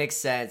 that totally makes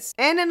sense.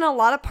 And in a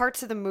lot of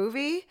parts of the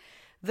movie,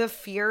 the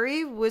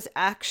Fury was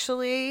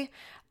actually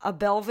a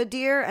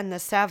Belvedere and the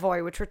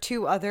Savoy, which were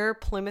two other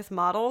Plymouth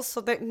models.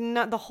 So that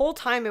the whole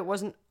time it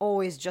wasn't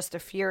always just a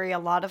Fury. A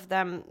lot of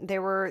them, they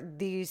were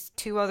these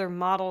two other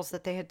models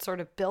that they had sort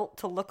of built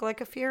to look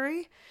like a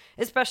Fury,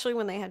 especially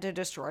when they had to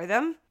destroy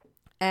them.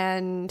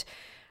 And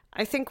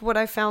I think what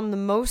I found the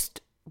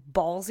most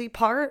ballsy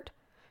part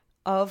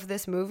of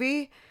this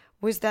movie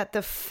was that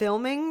the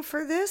filming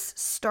for this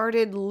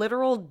started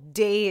literal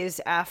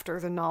days after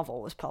the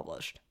novel was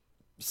published.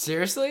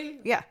 Seriously?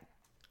 Yeah.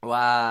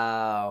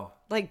 Wow.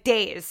 Like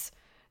days.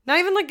 Not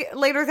even like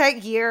later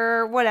that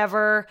year,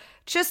 whatever.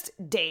 Just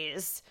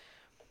days.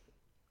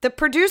 The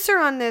producer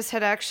on this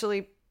had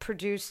actually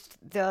produced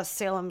the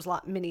Salem's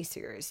Lot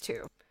miniseries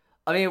too.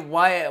 I mean,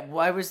 why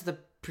was the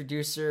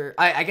producer?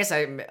 I guess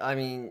I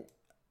mean,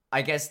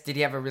 I guess did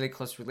he have a really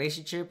close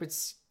relationship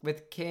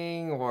with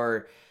King,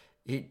 or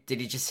did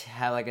he just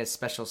have like a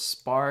special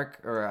spark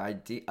or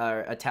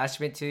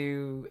attachment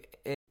to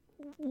it?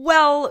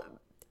 Well,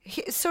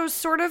 so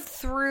sort of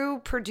through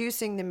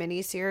producing the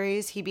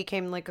miniseries, he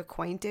became like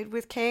acquainted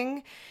with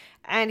King,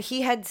 and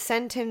he had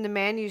sent him the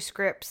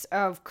manuscripts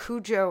of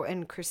Cujo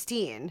and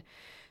Christine.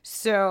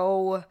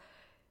 So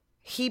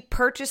he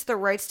purchased the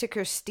rights to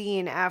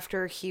Christine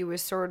after he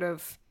was sort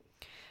of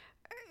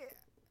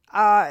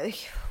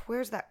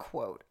where's that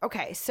quote?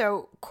 Okay,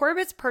 so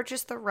Corbett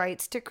purchased the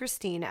rights to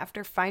Christine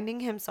after finding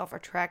himself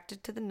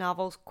attracted to the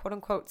novel's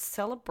quote-unquote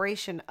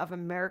celebration of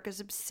America's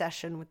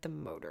obsession with the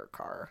motor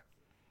car.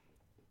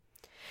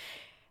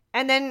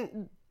 And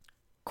then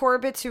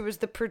Corbett, who was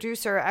the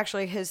producer,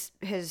 actually his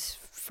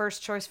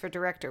first choice for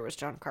director was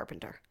John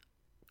Carpenter.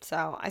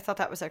 So I thought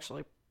that was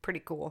actually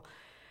pretty cool.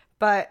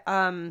 But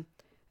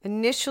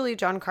initially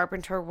John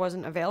Carpenter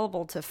wasn't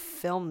available to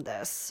film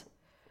this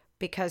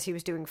because he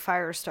was doing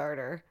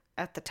Firestarter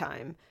at the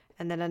time,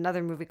 and then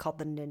another movie called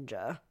The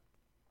Ninja.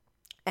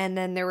 And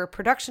then there were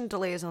production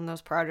delays on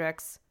those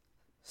projects,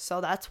 so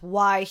that's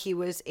why he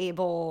was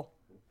able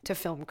to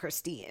film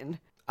Christine.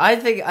 I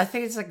think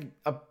it's like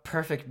a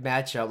perfect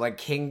matchup, like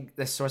King,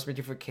 the source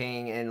material for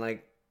King, and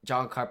like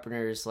John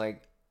Carpenter's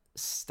like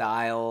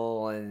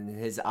style and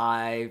his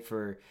eye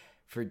for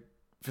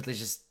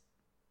just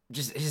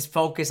his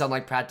focus on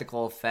like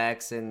practical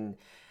effects and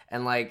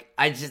like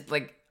I just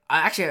like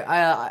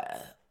I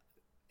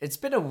it's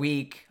been a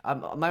week.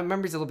 My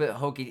memory's a little bit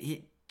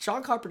hokey.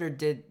 John Carpenter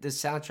did the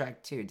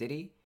soundtrack too, did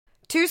he?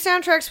 2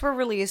 soundtracks were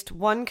released,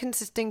 one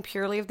consisting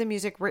purely of the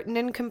music written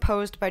and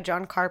composed by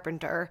John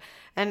Carpenter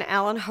and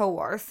Alan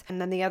Howarth, and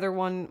then the other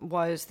one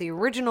was the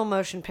original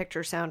motion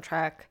picture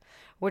soundtrack,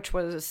 which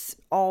was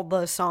all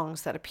the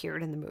songs that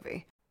appeared in the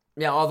movie.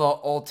 Yeah, all the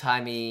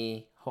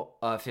old-timey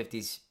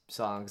 50s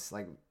songs,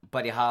 like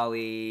Buddy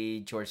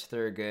Holly, George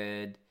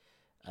Thorogood,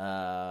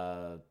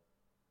 so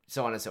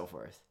on and so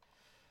forth.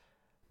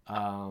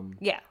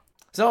 Yeah.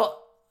 So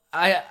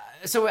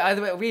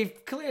either way,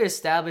 we've clearly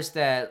established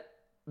that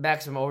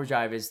Maximum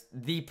Overdrive is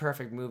the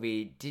perfect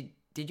movie.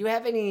 Did you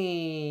have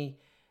any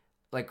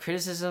like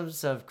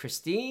criticisms of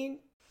Christine?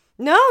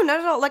 No,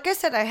 not at all. Like I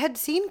said, I had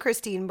seen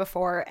Christine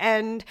before,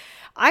 and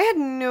I had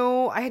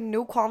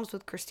no qualms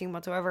with Christine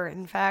whatsoever.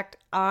 In fact,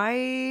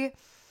 I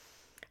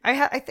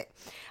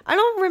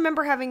don't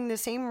remember having the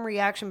same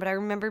reaction, but I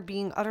remember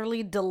being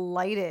utterly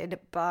delighted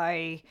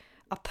by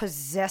a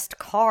possessed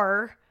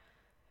car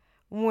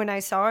when I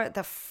saw it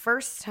the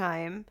first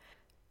time.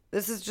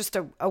 This is just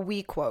a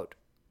wee quote.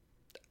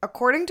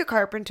 According to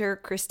Carpenter,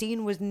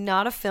 Christine was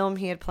not a film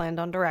he had planned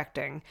on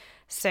directing,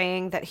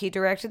 saying that he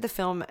directed the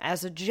film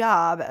as a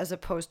job as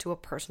opposed to a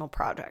personal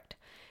project.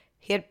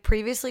 He had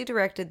previously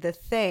directed The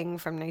Thing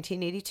from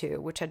 1982,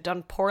 which had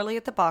done poorly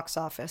at the box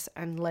office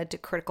and led to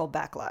critical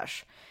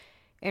backlash.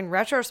 In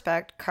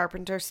retrospect,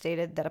 Carpenter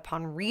stated that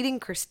upon reading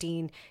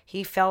Christine,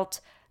 he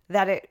felt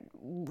that it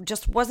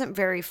just wasn't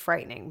very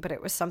frightening, but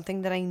it was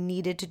something that I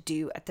needed to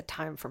do at the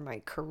time for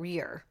my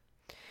career.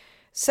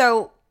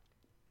 So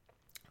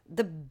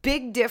the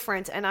big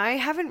difference, and I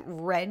haven't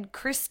read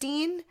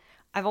Christine,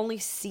 I've only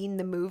seen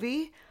the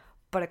movie,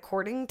 but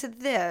according to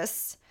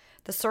this,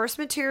 the source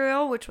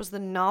material, which was the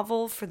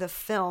novel for the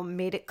film,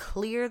 made it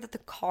clear that the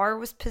car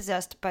was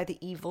possessed by the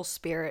evil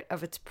spirit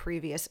of its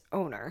previous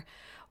owner.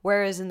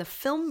 Whereas in the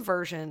film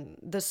version,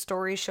 the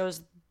story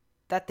shows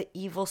that the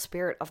evil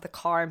spirit of the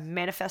car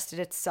manifested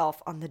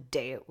itself on the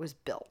day it was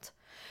built.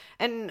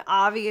 And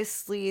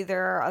obviously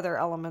there are other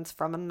elements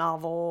from a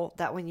novel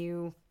that when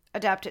you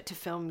adapt it to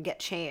film get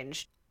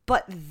changed.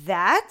 But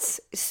that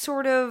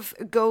sort of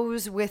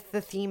goes with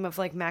the theme of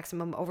like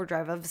Maximum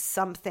Overdrive, of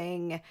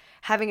something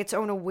having its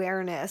own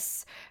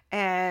awareness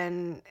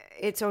and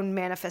its own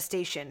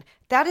manifestation.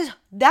 That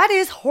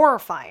is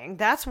horrifying.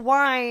 That's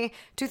why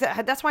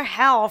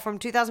Hal from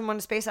 2001: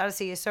 A Space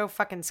Odyssey is so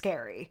fucking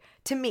scary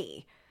to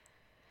me.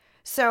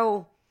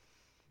 So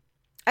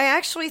I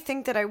actually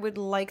think that I would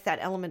like that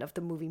element of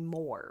the movie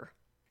more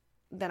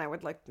than I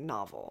would like the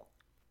novel.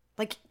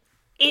 Like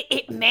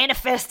it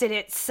manifested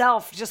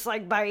itself just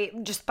by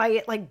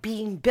it like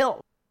being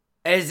built.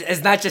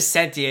 It's not just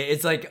sentient,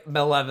 it's like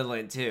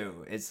malevolent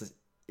too. It's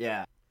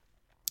yeah.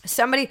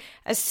 Somebody,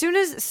 as soon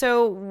as,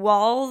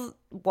 so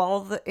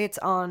it's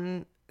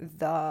on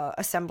the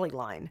assembly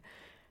line,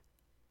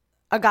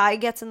 a guy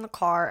gets in the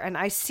car and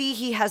I see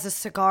he has a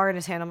cigar in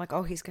his hand. I'm like,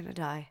 oh, he's gonna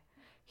die.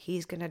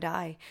 He's gonna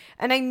die.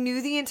 And I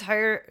knew the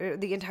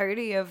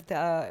entirety of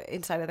the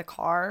inside of the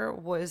car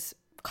was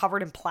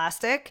covered in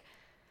plastic,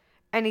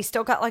 and he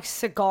still got like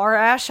cigar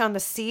ash on the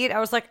seat. I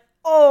was like,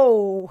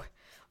 oh,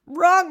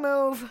 wrong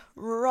move.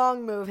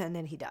 And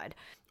then he died.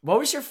 What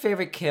was your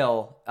favorite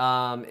kill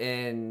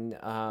in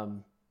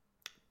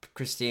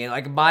Christine?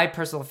 Like, my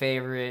personal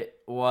favorite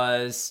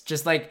was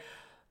just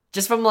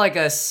from like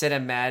a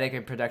cinematic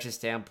and production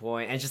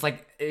standpoint, and just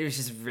like it was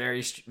just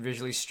very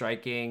visually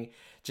striking.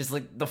 Just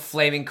like the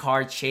flaming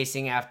car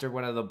chasing after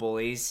one of the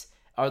bullies,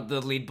 or the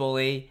lead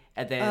bully,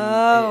 and then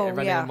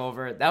running him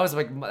over. That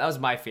was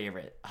my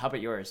favorite. How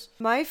about yours?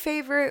 My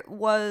favorite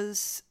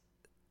was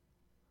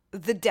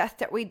the death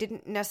that we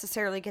didn't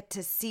necessarily get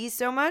to see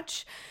so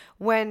much,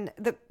 when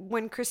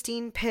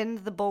Christine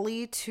pinned the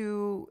bully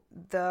to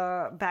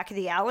the back of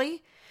the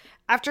alley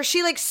after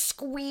she like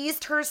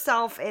squeezed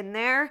herself in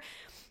there.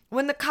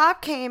 When the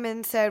cop came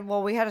and said,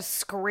 well, we had to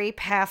scrape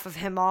half of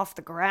him off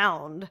the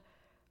ground,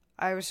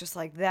 I was just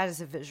like, that is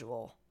a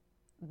visual.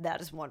 That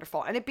is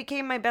wonderful. And it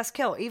became my best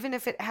kill. Even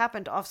if it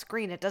happened off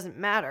screen, it doesn't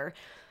matter.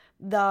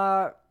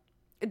 The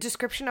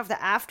description of the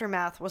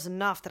aftermath was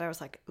enough that I was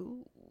like,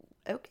 ooh,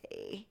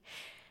 okay.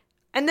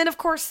 And then, of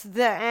course,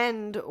 the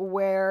end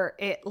where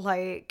it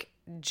like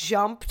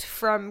jumped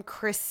from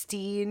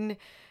Christine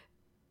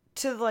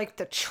to like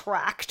the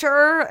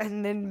tractor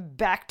and then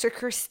back to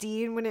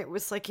Christine when it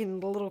was like in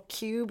the little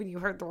cube and you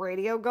heard the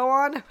radio go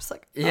on. I was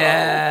like, oh.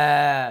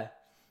 Yeah.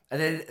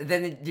 And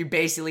then you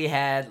basically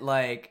had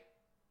like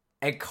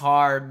a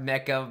car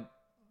mecha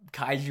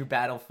kaiju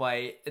battle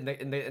fight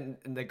in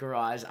the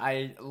garage.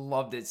 I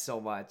loved it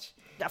so much.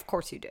 Of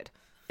course you did.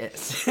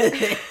 Yes.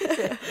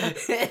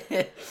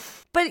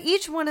 But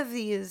each one of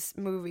these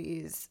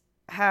movies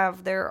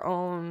have their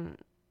own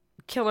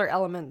killer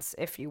elements,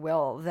 if you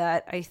will,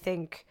 that I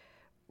think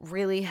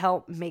really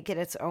help make it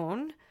its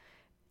own.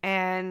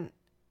 And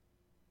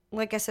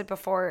like I said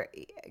before,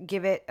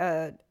 give it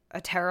a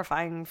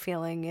terrifying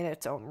feeling in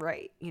its own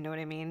right. You know what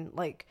I mean?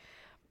 Like,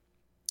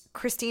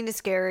 Christine is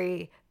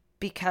scary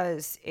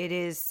because it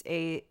is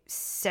a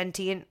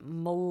sentient,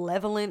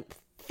 malevolent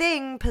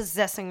thing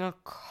possessing a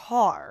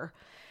car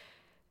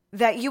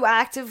that you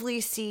actively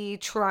see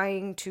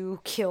trying to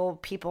kill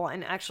people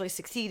and actually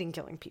succeed in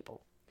killing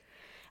people.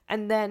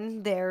 And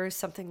then there's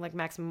something like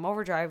Maximum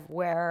Overdrive,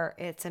 where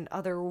it's an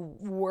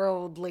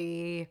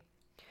otherworldly,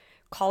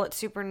 call it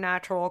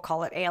supernatural,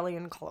 call it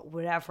alien, call it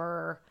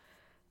whatever,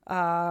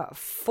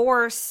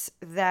 force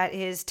that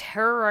is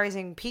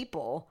terrorizing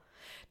people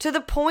to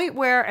the point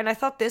where, and I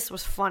thought this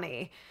was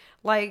funny,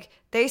 like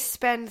they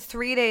spend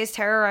 3 days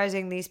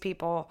terrorizing these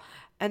people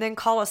and then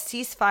call a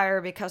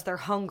ceasefire because they're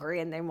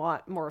hungry and they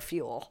want more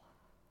fuel.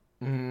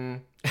 Mm.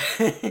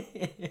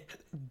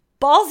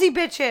 Ballsy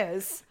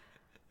bitches.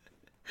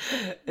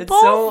 It's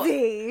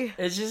Ballsy. So,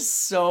 it's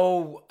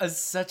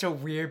just such a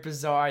weird,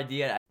 bizarre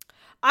idea.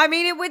 I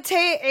mean,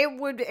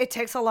 it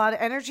takes a lot of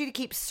energy to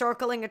keep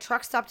circling a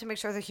truck stop to make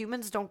sure the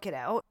humans don't get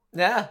out.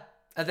 Yeah,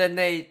 and then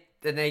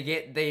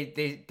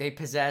they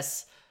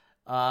possess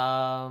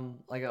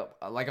like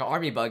an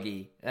army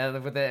buggy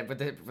with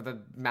a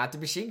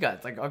mounted machine gun.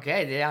 It's like,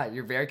 okay, yeah,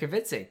 you're very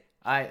convincing.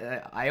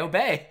 I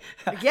obey.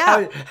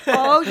 Yeah.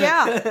 Oh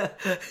yeah.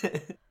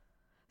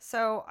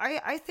 So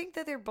I think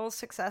that they're both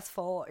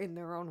successful in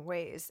their own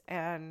ways,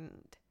 and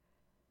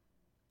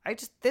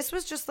this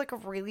was just like a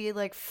really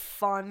like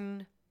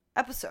fun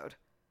episode.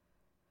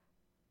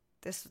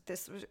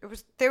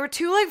 They were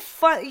two like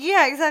fun,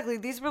 yeah, exactly.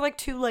 These were like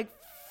two like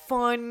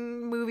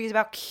fun movies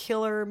about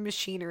killer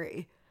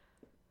machinery.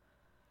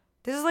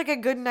 This is like a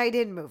good night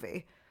in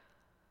movie.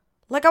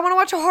 Like, I want to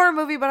watch a horror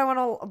movie, but I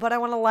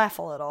want to laugh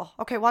a little.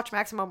 Okay, watch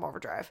Maximum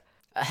Overdrive.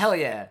 Hell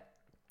yeah.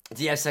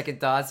 Do you have second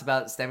thoughts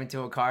about stepping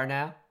to a car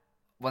now?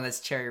 One that's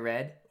cherry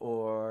red,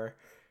 or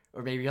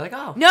maybe you're like,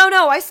 oh.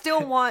 No, I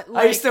still want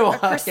like a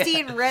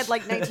Christine red,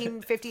 like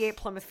 1958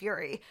 Plymouth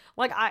Fury.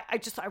 Like, I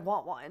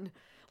want one.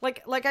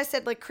 Like I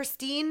said, like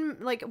Christine,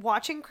 like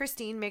watching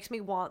Christine makes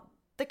me want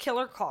the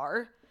killer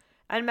car.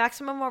 And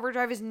Maximum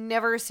Overdrive is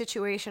never a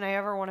situation I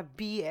ever want to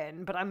be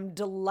in, but I'm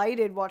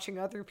delighted watching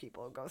other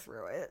people go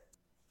through it.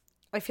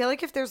 I feel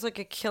like if there's like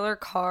a killer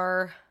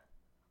car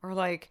or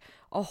like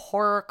a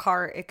horror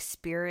car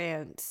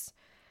experience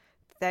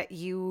that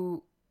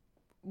you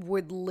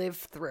would live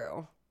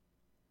through,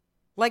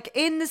 like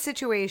in the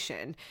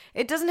situation,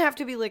 it doesn't have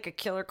to be like a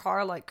killer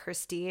car like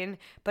Christine,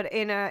 but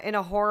in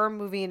a horror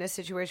movie, in a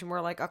situation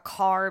where like a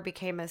car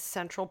became a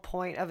central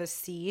point of a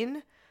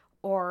scene,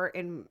 or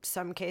in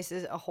some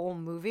cases a whole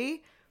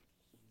movie,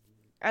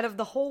 out of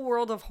the whole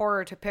world of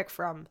horror to pick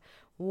from,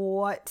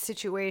 what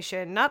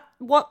situation, not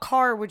what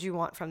car would you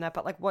want from that,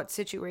 but like what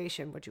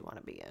situation would you want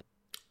to be in?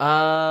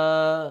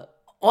 Well,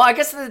 I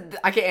guess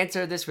I can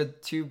answer this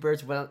with two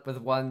birds with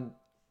one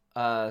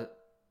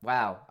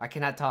Wow, I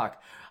cannot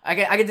talk. I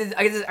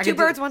can Two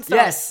birds, one stone.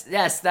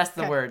 Yes, that's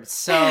the word.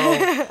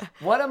 So,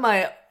 one of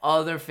my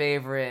other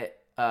favorite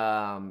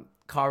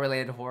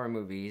car-related horror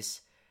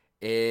movies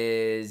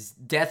is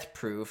Death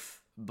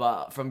Proof,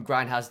 but from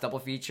Grindhouse Double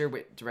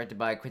Feature, directed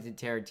by Quentin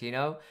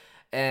Tarantino.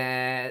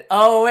 And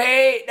oh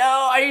wait,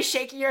 no, are you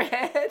shaking your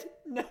head?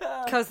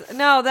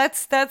 No,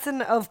 that's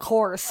an of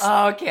course.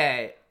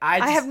 Okay,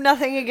 I have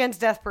nothing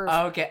against Death Proof.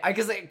 Okay,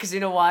 because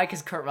you know why?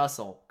 Because Kurt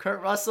Russell. Kurt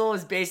Russell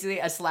is basically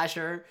a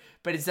slasher,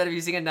 but instead of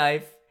using a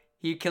knife,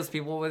 he kills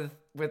people with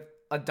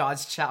a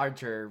Dodge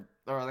Charger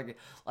or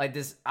like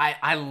this.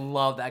 I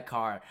love that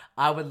car.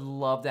 I would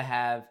love to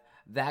have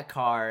that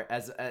car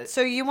as a...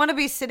 So you want to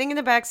be sitting in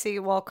the back seat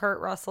while Kurt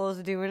Russell is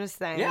doing his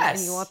thing. Yes.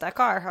 And you want that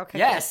car. Okay.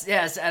 Yes,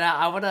 and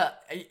I want to...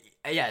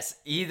 Yes,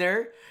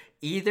 either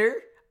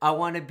I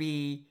want to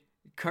be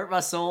Kurt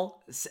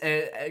Russell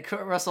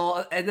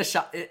and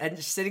and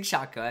sitting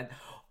shotgun,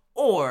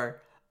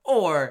 or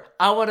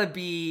I want to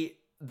be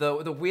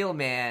the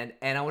wheelman,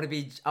 and I want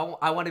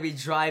to be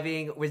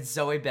driving with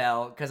Zoe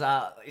Bell, because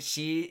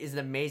she is an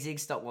amazing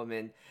stunt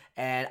woman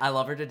and I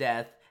love her to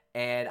death,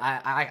 and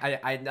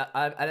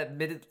I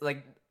admit it,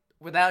 like,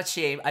 without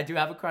shame, I do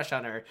have a crush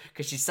on her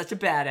because she's such a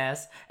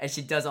badass and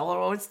she does all her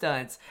own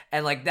stunts,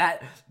 and like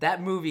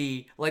that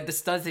movie, like the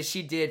stunts that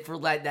she did for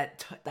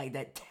that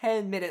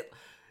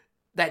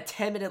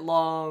 10-minute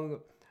long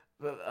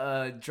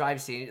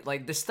drive scene,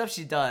 like the stuff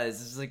she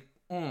does is like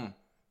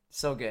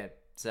so good.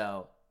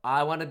 So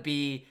I want to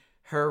be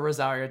her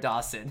Rosario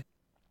Dawson.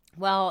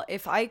 Well,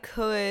 if I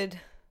could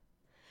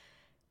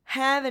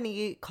have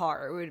any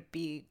car, it would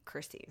be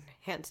Christine,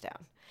 hands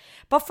down.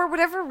 But for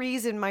whatever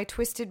reason, my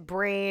twisted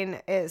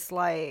brain is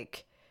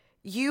like,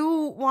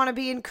 you want to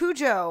be in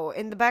Cujo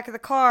in the back of the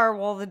car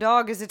while the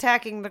dog is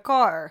attacking the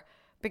car.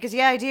 Because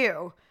yeah, I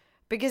do.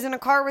 Because in a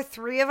car with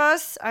three of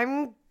us,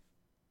 I'm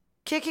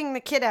kicking the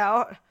kid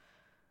out,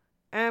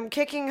 and I'm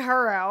kicking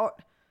her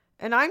out,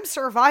 and I'm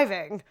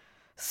surviving.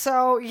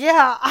 So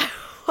yeah, I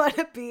want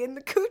to be in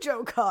the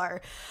Cujo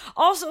car.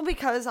 Also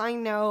because I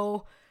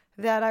know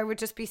that I would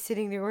just be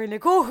sitting there and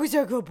like, oh, who's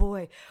our good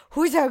boy?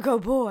 Who's our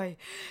good boy?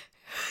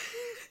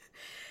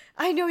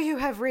 I know you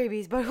have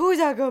rabies, but who's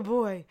our good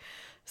boy?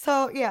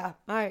 So yeah,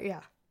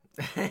 I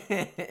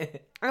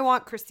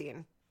want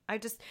Christine. I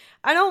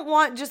don't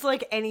want just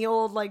like any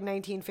old like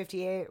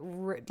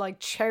 1958 like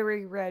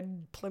cherry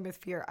red Plymouth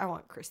Fury. I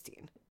want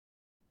Christine.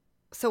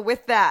 So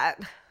with that,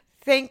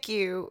 thank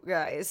you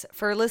guys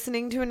for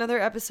listening to another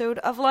episode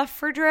of Left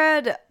for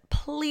Dread.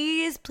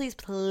 Please, please,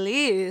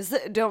 please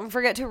don't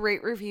forget to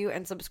rate, review,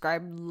 and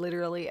subscribe.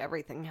 Literally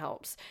everything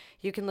helps.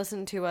 You can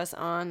listen to us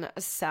on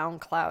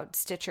SoundCloud,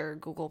 Stitcher,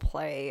 Google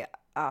Play,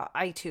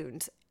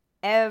 iTunes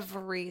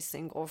every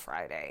single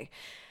Friday.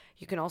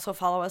 You can also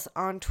follow us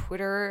on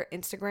Twitter,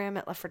 Instagram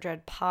at Left for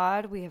Dread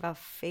Pod. We have a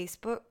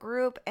Facebook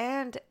group.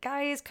 And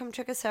guys, come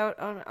check us out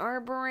on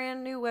our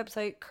brand new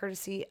website,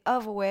 courtesy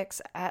of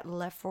Wix, at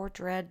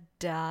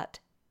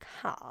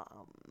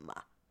leftfordread.com.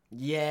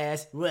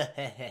 Yes. We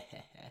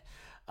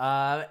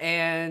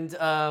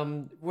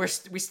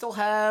still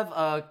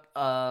have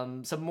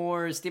some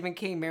more Stephen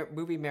King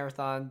movie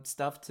marathon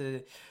stuff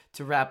to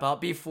wrap up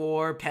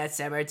before Pet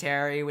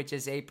Sematary, which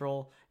is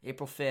April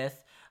 5th.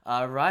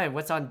 Ryan,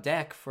 what's on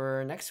deck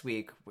for next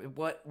week?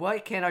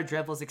 What can our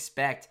Dreadfuls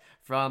expect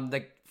from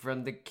the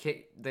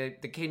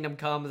Kingdom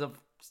Comes of...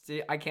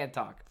 I can't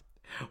talk.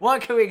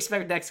 What can we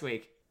expect next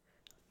week?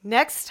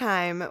 Next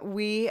time,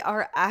 we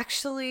are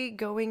actually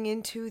going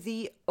into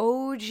the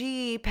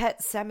OG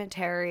Pet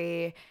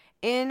Sematary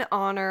in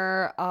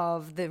honor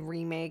of the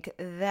remake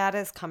that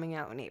is coming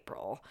out in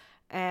April.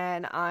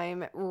 And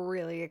I'm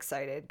really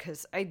excited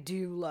because I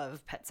do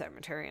love Pet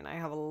Sematary and I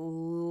have a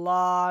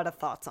lot of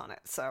thoughts on it.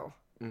 So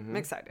I'm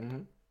excited.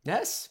 Mm-hmm.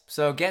 Yes.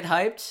 So get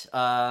hyped.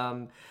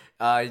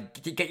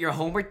 Get your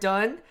homework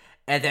done.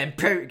 And then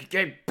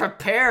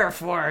prepare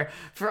for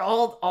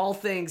all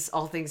things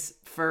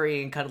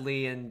furry and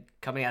cuddly and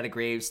coming out of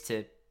graves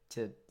to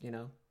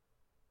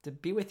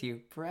be with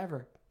you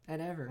forever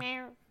and ever.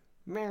 Meow.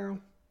 Meow.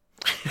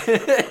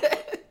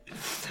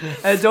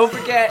 And don't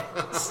forget,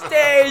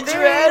 stay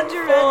dreadful.